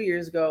think, 2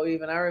 years ago.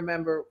 Even I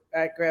remember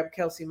I grabbed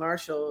Kelsey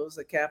Marshall, who was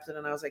the captain,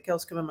 and I was like,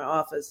 "Kelsey, come in my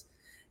office,"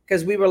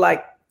 because we were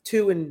like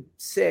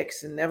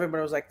 2-6, and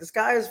everybody was like, "The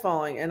sky is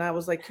falling," and I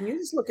was like, "Can you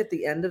just look at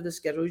the end of the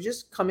schedule? You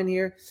just come in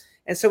here."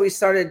 And so we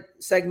started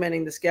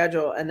segmenting the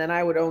schedule, and then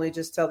I would only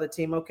just tell the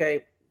team,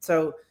 "Okay,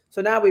 so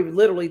now we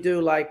literally do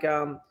like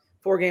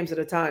 4 games at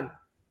a time,"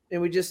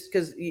 and we just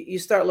because you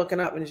start looking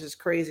up and it's just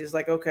crazy. It's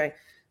like, okay,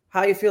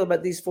 how you feel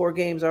about these 4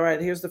 games? All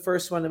right, here's the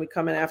first one, and we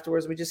come in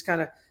afterwards. We just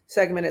kind of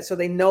segment it so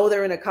they know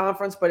they're in a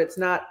conference, but it's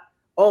not,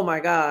 oh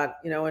my God,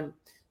 And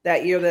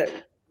that year that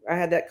I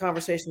had that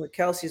conversation with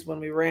Kelsey's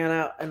when we ran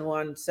out and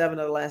won 7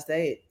 of the last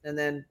 8, and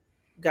then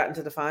got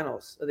into the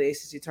finals of the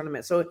ACC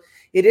tournament. So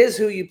it is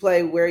who you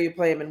play, where you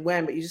play them, and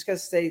when. But you just got to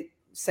stay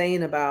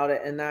sane about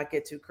it and not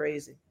get too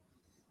crazy.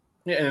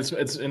 Yeah, and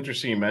it's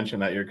interesting you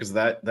mentioned that year, because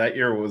that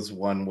year was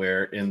one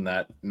where in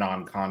that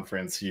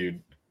non-conference you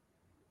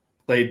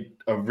played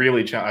a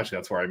really actually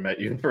that's where I met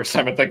you the first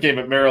time at that game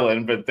at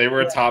Maryland, but they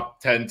were a top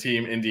 10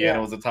 team.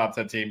 Indiana was a top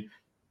 10 team.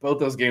 Both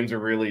those games are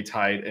really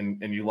tight,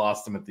 and you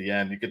lost them at the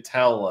end. You could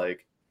tell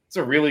like it's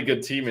a really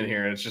good team in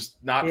here, and it's just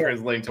not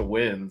translating to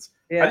wins.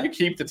 How do you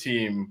keep the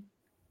team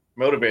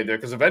motivated there?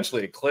 Because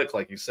eventually it clicked,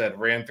 like you said,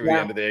 ran through the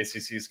end of the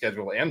ACC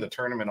schedule and the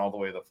tournament all the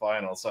way to the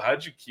final. So how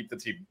did you keep the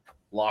team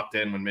locked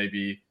in when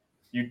maybe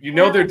you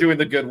know they're doing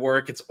the good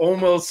work, it's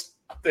almost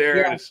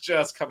there, and it's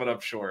just coming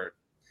up short?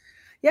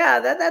 Yeah,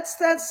 that's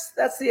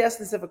the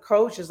essence of a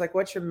coach, is like,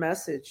 what's your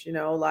message?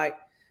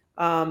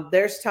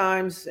 There's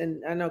times,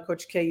 and I know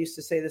Coach K used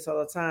to say this all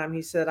the time.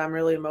 He said, "I'm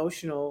really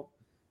emotional."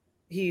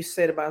 He used to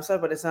say it about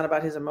himself, but it's not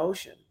about his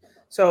emotion.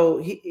 So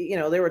he,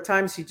 there were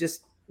times he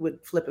just would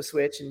flip a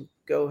switch and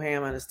go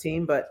ham on his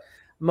team, but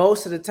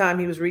most of the time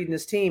he was reading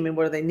his team and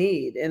what do they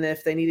need, and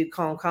if they needed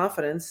calm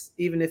confidence,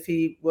 even if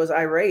he was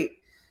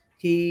irate,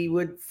 he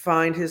would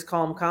find his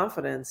calm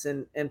confidence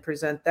and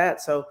present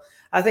that. So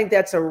I think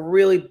that's a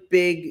really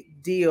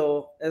big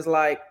deal. As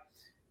like,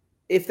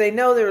 if they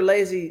know they're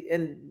lazy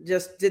and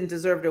just didn't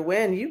deserve to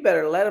win, you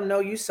better let them know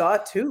you saw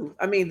it too.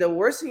 I mean, the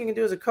worst thing you can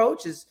do as a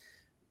coach is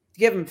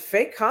give them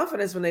fake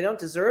confidence when they don't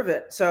deserve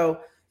it.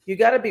 So you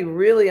got to be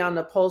really on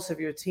the pulse of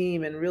your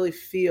team and really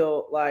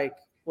feel like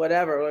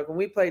whatever. Like when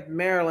we played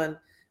Maryland,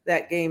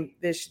 that game,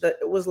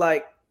 it was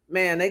like,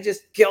 man, they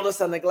just killed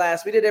us on the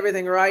glass. We did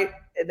everything right.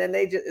 And then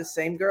the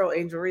same girl,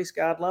 Angel Reese,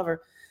 God love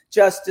her,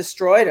 just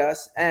destroyed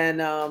us. And,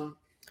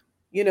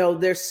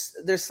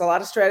 there's a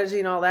lot of strategy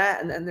and all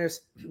that. And then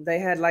they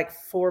had like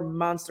 4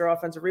 monster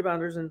offensive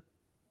rebounders, and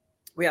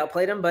we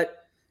outplayed them.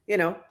 But,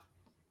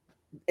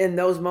 in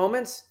those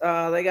moments,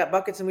 they got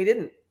buckets and we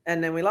didn't.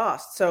 And then we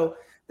lost. So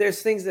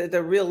there's things that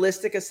the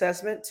realistic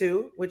assessment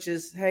too, which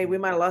is, hey, we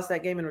might have lost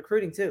that game in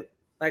recruiting too.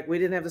 Like we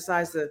didn't have the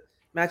size to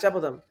match up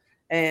with them.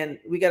 And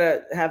we got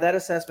to have that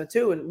assessment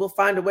too. And we'll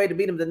find a way to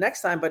beat them the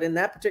next time. But in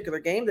that particular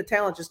game, the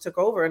talent just took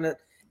over in an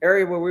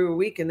area where we were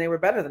weak and they were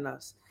better than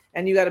us.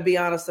 And you got to be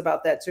honest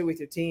about that too with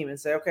your team and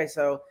say, okay,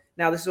 so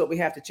now this is what we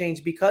have to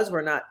change because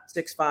we're not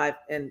 6'5"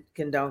 and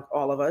can dunk,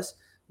 all of us.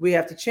 We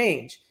have to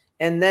change.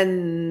 And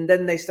then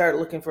they start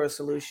looking for a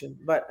solution.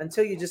 But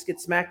until you just get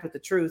smacked with the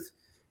truth,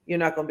 you're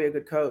not going to be a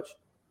good coach.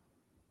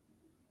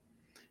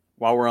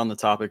 While we're on the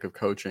topic of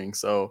coaching,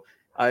 so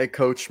I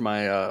coach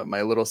my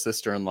my little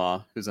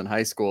sister-in-law who's in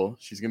high school.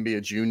 She's going to be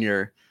a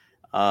junior.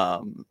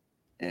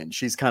 And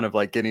she's kind of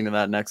like getting to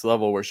that next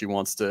level where she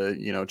wants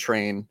to,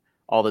 train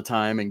all the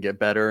time and get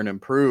better and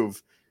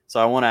improve. So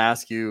I want to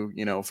ask you,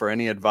 for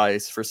any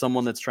advice for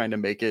someone that's trying to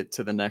make it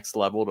to the next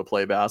level to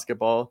play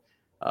basketball,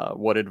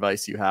 what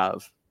advice you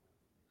have?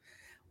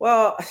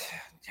 Well,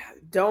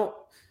 don't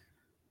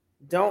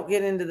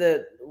get into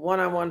the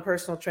one-on-one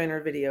personal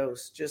trainer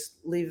videos. Just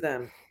leave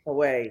them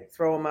away,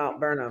 throw them out,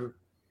 burn them.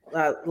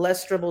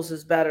 Less dribbles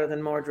is better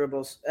than more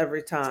dribbles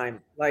every time.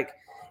 Like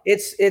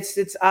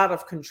it's out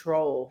of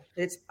control.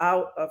 It's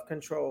out of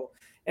control.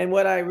 And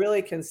what I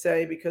really can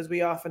say, because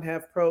we often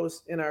have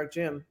pros in our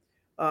gym,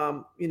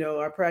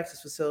 our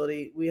practice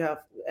facility, we have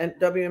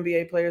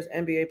WNBA players,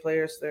 NBA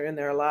players. They're in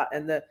there a lot.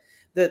 And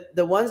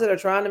the ones that are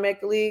trying to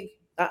make the league,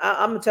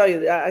 I'm gonna tell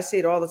you, I see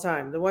it all the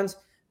time. The ones,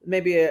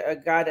 maybe a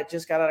guy that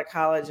just got out of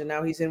college and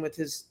now he's in with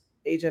his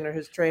agent or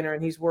his trainer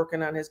and he's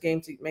working on his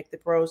game to make the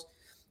pros,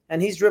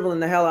 and he's dribbling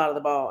the hell out of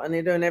the ball and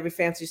they're doing every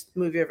fancy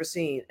move you've ever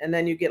seen. And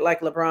then you get like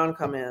LeBron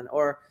come in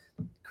or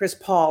Chris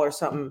Paul or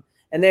something,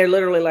 and they're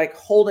literally like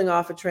holding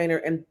off a trainer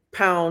and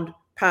pound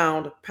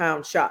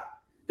shot.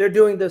 They're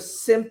doing the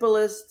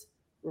simplest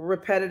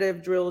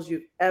repetitive drills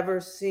you've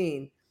ever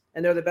seen,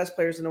 and they're the best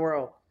players in the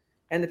world.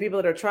 And the people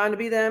that are trying to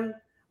be them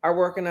are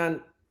working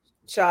on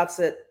shots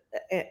that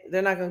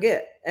they're not going to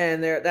get,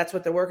 and that's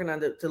what they're working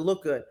on to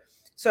look good.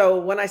 So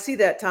when I see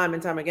that time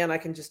and time again, I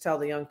can just tell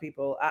the young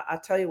people, I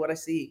tell you what I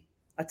see.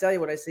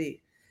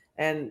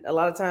 And a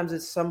lot of times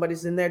it's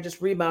somebody's in there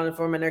just rebounding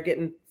for them and they're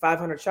getting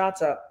 500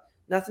 shots up.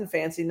 Nothing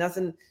fancy,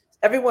 nothing.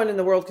 Everyone in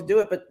the world could do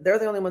it, but they're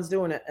the only ones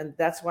doing it. And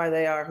that's why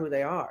they are who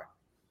they are.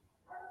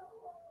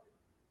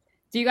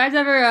 Do you guys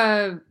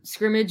ever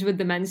scrimmage with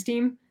the men's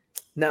team?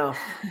 No.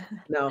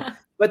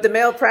 But the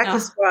male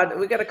practice squad,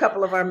 we got a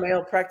couple of our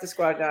male practice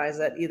squad guys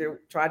that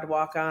either tried to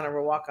walk on or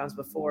were walk-ons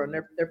before, and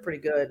they're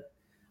pretty good.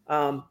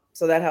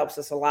 So that helps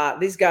us a lot.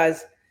 These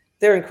guys,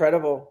 they're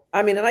incredible.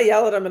 I mean, and I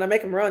yell at them and I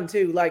make them run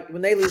too. Like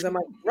when they lose, I'm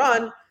like,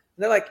 run. And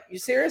they're like, you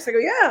serious? I go,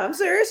 yeah, I'm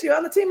serious. You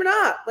on the team or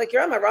not? Like,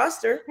 you're on my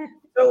roster.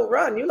 So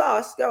run, you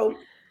lost, go.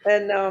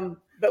 And,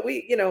 but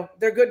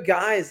they're good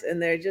guys,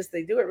 and they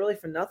do it really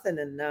for nothing.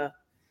 And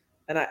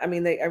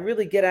I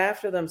really get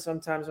after them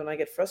sometimes when I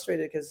get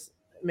frustrated because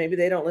maybe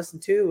they don't listen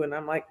to, and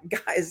I'm like,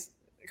 guys,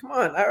 come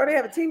on. I already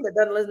have a team that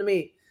doesn't listen to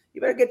me. You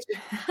better pay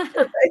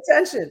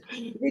attention.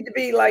 You need to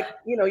be like,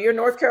 you're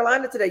North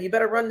Carolina today. You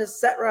better run this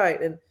set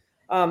right. And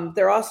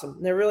they're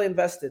awesome. They're really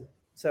invested.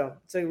 So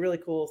it's a really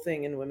cool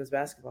thing in women's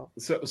basketball.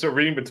 So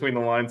reading between the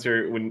lines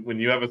here, when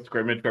you have a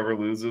scrimmage, whoever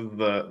loses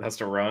has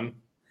to run.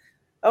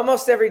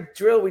 Almost every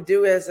drill we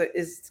do is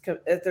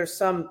there's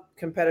some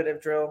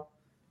competitive drill.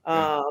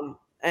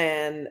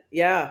 And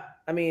yeah,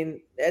 I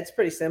mean, it's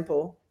pretty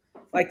simple.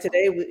 Like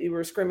today we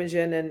were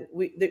scrimmaging and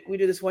we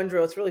do this one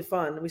drill. It's really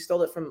fun. We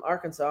stole it from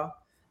Arkansas.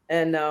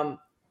 And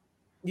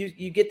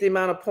you get the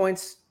amount of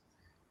points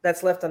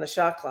that's left on the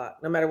shot clock,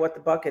 no matter what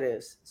the bucket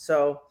is.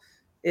 So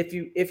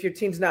if your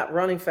team's not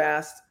running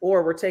fast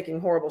or we're taking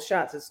horrible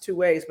shots, it's two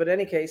ways. But in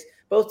any case,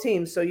 both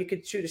teams, so you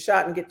could shoot a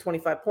shot and get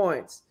 25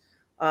 points.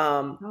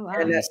 Wow.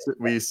 And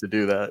we used to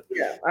do that.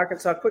 Yeah,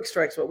 Arkansas quick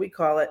strike's what we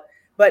call it.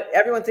 But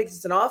everyone thinks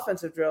it's an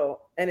offensive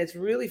drill, and it's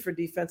really for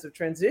defensive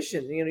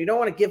transition. You don't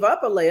want to give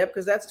up a layup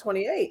because that's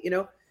 28,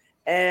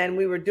 And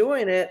we were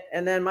doing it,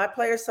 and then my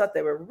players thought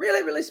they were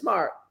really, really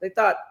smart. They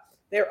thought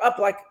they were up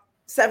like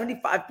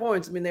 75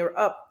 points. I mean, they were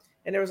up,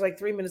 and there was like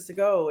 3 minutes to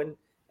go, and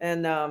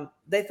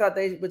they thought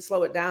they would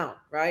slow it down,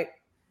 right?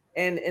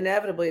 And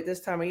inevitably at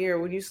this time of year,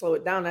 when you slow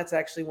it down, that's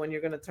actually when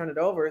you're going to turn it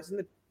over. Isn't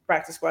the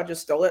practice squad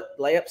just stole it,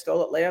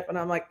 layup, and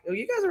I'm like, oh,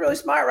 you guys are really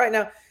smart right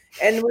now,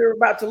 and we were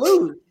about to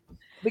lose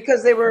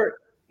because they were,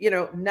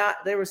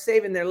 they were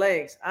saving their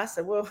legs. I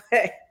said, well,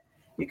 hey.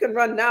 You can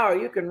run now, or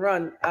you can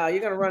run.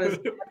 You're going to run as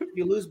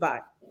you lose by.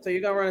 So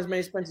you're going to run as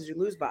many sprints as you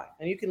lose by,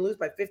 and you can lose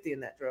by 50 in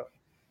that drill.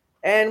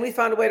 And we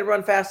found a way to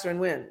run faster and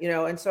win.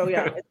 And so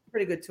yeah, it's a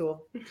pretty good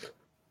tool.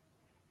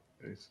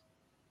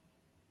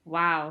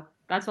 Wow,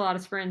 that's a lot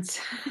of sprints.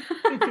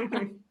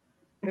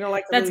 We don't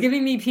like that's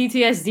giving me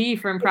PTSD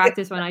from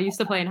practice when I used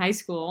to play in high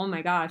school. Oh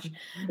my gosh.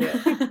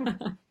 Yeah.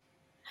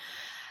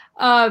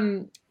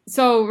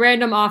 So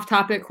random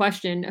off-topic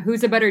question: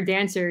 who's a better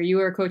dancer, you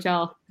or Coach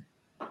L?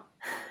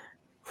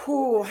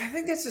 I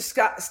think that's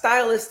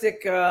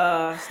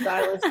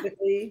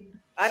stylistically.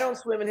 I don't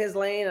swim in his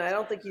lane, and I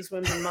don't think he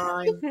swims in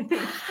mine.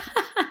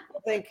 I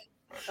think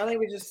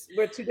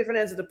we're two different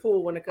ends of the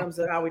pool when it comes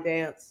to how we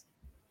dance.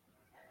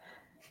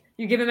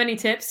 You give him any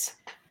tips?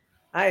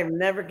 I have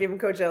never given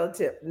Coach L a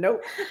tip.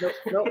 Nope.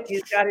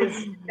 He's got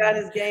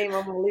his game.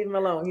 I'm gonna leave him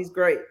alone. He's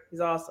great.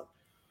 He's awesome.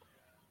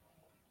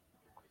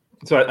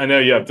 So I know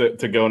you have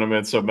to go in a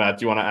minute. So Matt,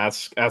 do you want to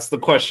ask the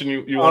question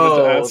you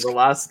wanted to ask? The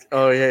last.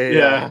 Oh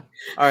yeah.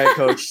 All right,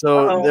 Coach.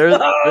 So there's a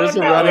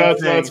no. running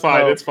thing. It's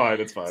fine. So, It's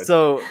fine. It's fine.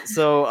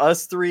 So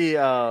us three,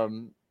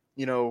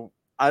 you know,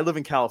 I live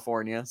in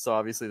California, so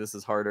obviously this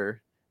is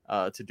harder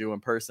to do in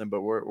person.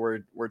 But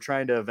we're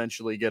trying to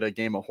eventually get a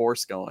game of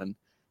horse going.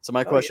 So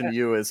my question to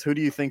you is, who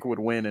do you think would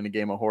win in a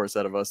game of horse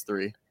out of us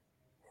three?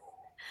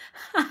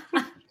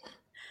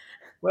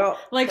 Well,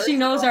 like she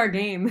knows our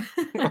game.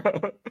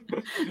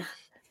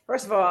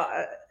 First of all,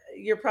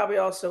 you're probably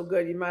all so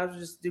good. You might as well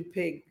just do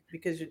pig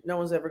because no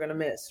one's ever going to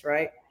miss,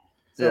 right?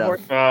 So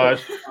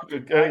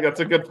that's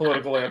a good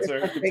political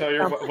answer. I can tell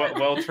you're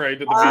well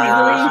trained in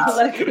the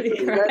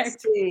media.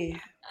 Let's see.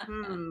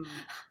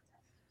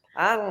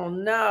 I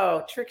don't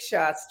know. Trick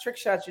shots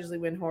usually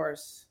win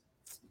horse.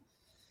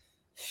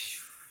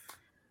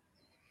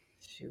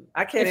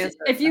 I can't answer.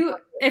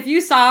 If you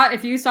saw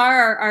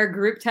our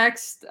group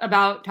text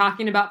about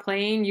talking about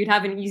playing, you'd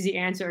have an easy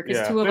answer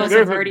because two of us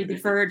have already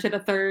deferred to the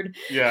third.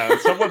 Yeah,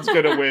 someone's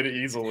gonna win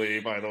easily.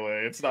 By the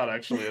way, it's not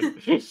actually.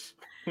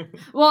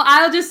 Well,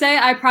 I'll just say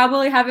I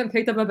probably haven't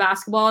picked up a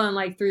basketball in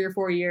like 3 or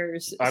 4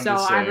 years, so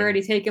I've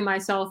already taken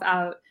myself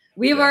out.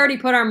 We've already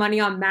put our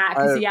money on Matt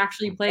because he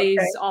actually plays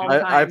all the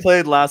time. I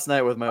played last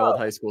night with my old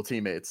high school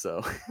teammates,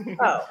 so.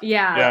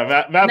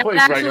 Yeah, Matt plays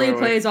actually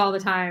plays all the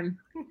time.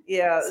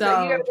 Yeah,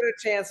 so you got a better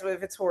chance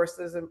if it's horse.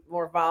 There's a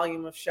more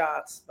volume of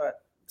shots,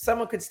 but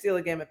someone could steal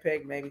a game of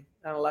pig maybe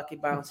on a lucky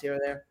bounce here or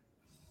there.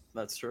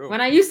 That's true.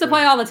 When I used to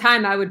play all the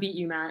time, I would beat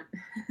you, Matt.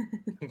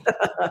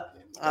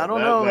 I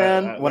don't know,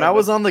 man. When I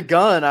was on the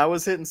gun, I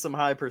was hitting some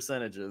high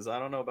percentages. I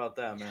don't know about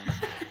that, man.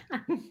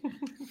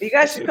 You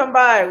guys should come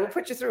by. We'll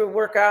put you through a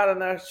workout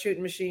on our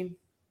shooting machine.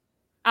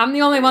 I'm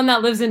the only one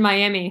that lives in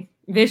Miami.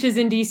 Vish is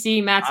in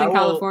DC. Matt's in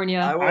California.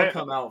 I will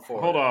come out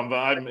for Hold on, but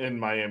I'm in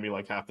Miami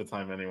like half the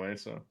time anyway,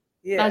 so.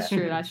 Yeah, that's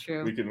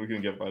true. We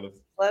can get by this.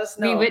 Let us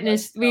know.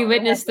 We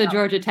witnessed the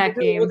Georgia Tech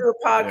game. We'll do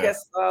a podcast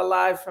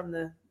live from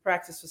the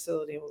practice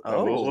facility.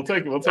 We'll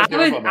take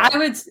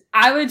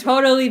I would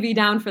totally be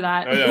down for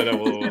that. Oh, yeah,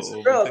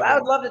 drills. I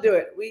would love to do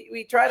it.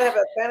 We try to have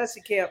a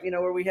fantasy camp,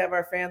 where we have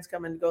our fans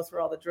come and go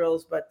through all the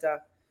drills, but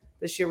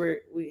this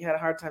year we had a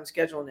hard time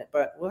scheduling it,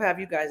 but we'll have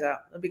you guys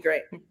out. It'll be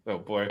great. Oh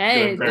boy!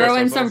 Hey, throw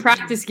in some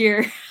practice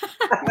gear.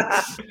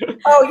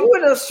 Oh, you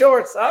in those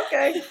shorts?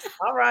 Okay,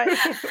 all right.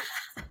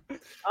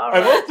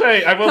 I will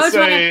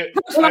say.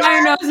 Coach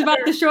Meier knows about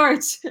the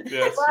shorts.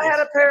 If I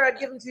had a pair, I'd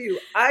give them to you.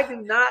 I do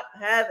not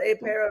have a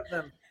pair of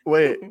them.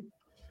 Wait,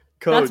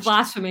 Coach. That's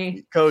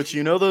blasphemy. Coach,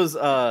 you know those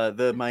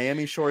the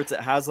Miami shorts?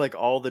 It has like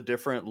all the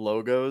different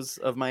logos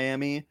of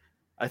Miami.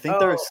 I think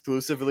they're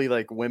exclusively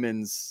like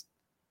women's.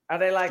 Are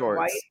they like shorts.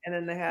 white and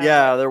then they have?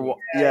 Yeah, they're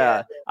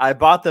yeah. I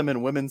bought them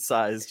in women's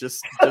size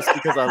just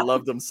because I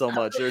love them so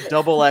much. They're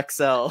double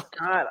XL.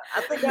 God,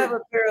 I think I have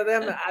a pair of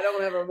them. I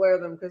don't ever wear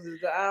them because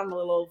I'm a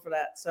little old for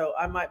that. So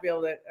I might be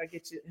able to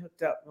get you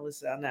hooked up,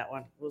 Melissa, on that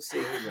one. We'll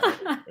see.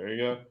 There you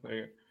go.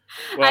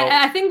 Well,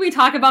 I think we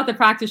talk about the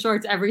practice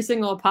shorts every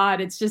single pod.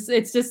 It's just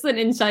an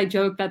inside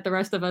joke that the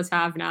rest of us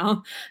have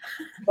now.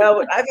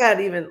 Well, I've had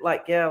even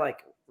like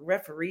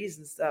referees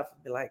and stuff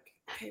be like,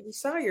 hey, we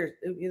saw your,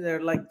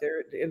 like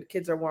the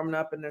kids are warming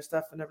up and their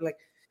stuff, and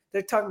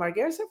they're talking about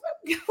Gary. So, what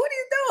are you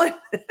doing?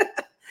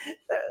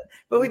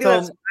 But we do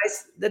have some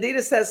nice.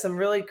 Adidas has some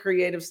really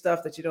creative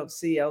stuff that you don't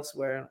see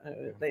elsewhere.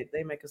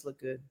 They make us look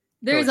good.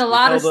 There's a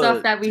lot of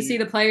stuff that we see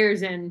the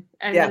players in,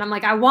 and then I'm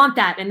like, I want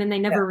that, and then they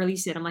never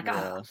release it. I'm like,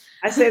 oh.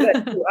 I say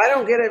that too. I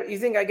don't get it. You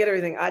think I get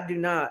everything? I do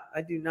not.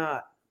 Got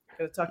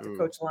to talk to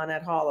Coach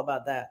Lynette Hall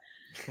about that.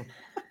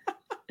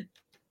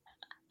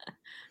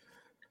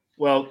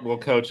 Well,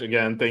 Coach,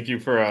 again, thank you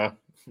for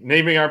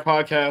naming our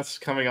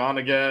podcast, coming on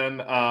again.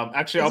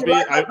 Actually, I'll be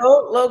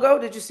logo.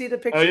 Did you see the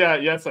picture? Oh yeah,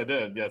 yes, I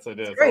did. It's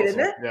great, isn't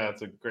it? Yeah,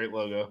 it's a great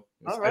logo.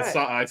 All right.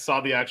 I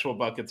saw the actual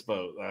buckets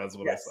boat. That's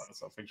what I saw. I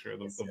saw a picture of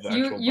the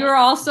actual. You are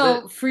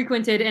also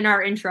frequented in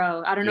our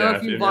intro. I don't know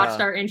if you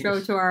watched our intro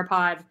to our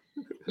pod.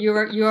 You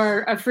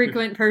are a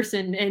frequent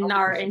person in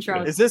our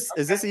intro. Is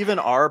this even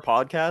our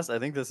podcast? I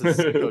think this is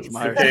Coach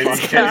Meier's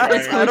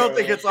podcast. I don't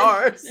think it's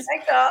ours.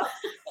 Thank God.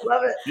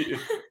 Love it.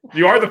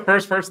 You are the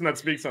first person that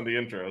speaks on the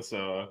intro,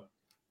 so.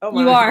 Oh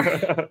my. You are.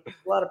 A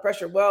lot of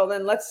pressure. Well,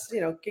 then let's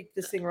kick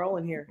this thing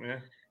rolling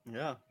here.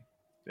 Yeah.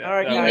 All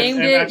right, you guys. named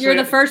it. Actually, you're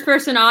the first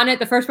person on it.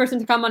 The first person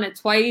to come on it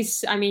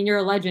twice. I mean, you're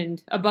a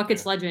legend, a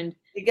buckets legend.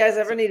 You guys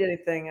ever need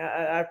anything?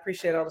 I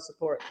appreciate all the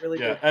support. Really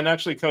do. And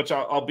actually, Coach,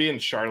 I'll be in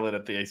Charlotte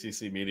at the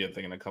ACC media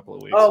thing in a couple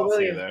of weeks. Oh, I'll will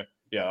see you? you there.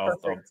 Yeah, I'll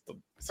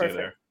see you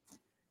there.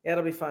 Yeah,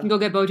 it'll be fun. You can go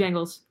get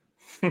Bojangles.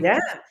 Yeah,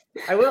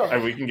 I will.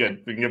 We can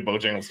get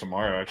Bojangles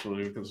tomorrow,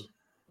 actually, because.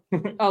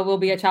 We'll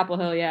be at Chapel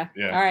Hill. Yeah.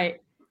 All right.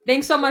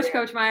 Thanks so much,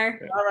 Coach Meier.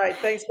 Yeah. All right.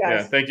 Thanks, guys.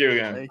 Yeah. Thank you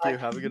again. Thank you.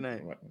 Have a good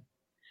night.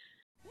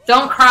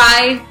 Don't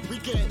cry.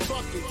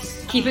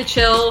 Keep it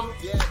chill.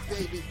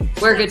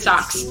 Wear good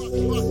socks.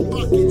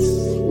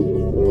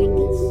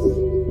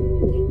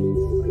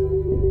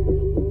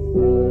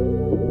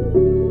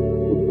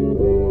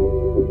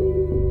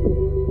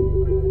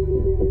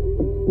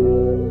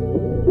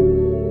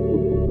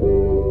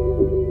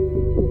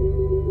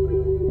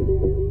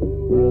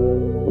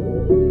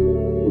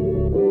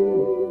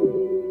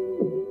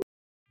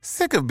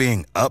 Sick of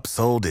being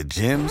upsold at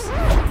gyms?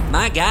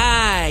 My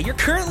guy, you're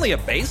currently a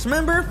base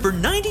member? For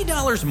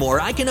 $90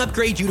 more, I can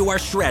upgrade you to our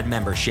Shred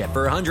membership.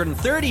 For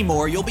 $130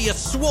 more, you'll be a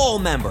Swole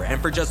member.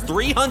 And for just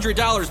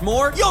 $300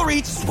 more, you'll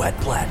reach Sweat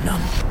Platinum.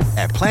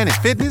 At Planet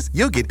Fitness,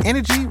 you'll get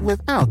energy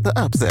without the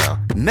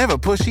upsell. Never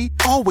pushy,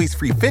 always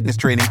free fitness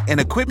training and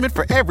equipment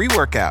for every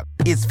workout.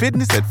 It's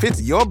fitness that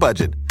fits your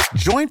budget.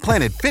 Join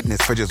Planet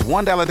Fitness for just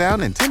 $1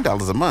 down and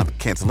 $10 a month.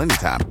 Cancel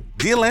anytime.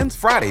 Deal ends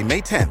Friday,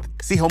 May 10th.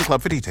 See Home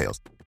Club for details.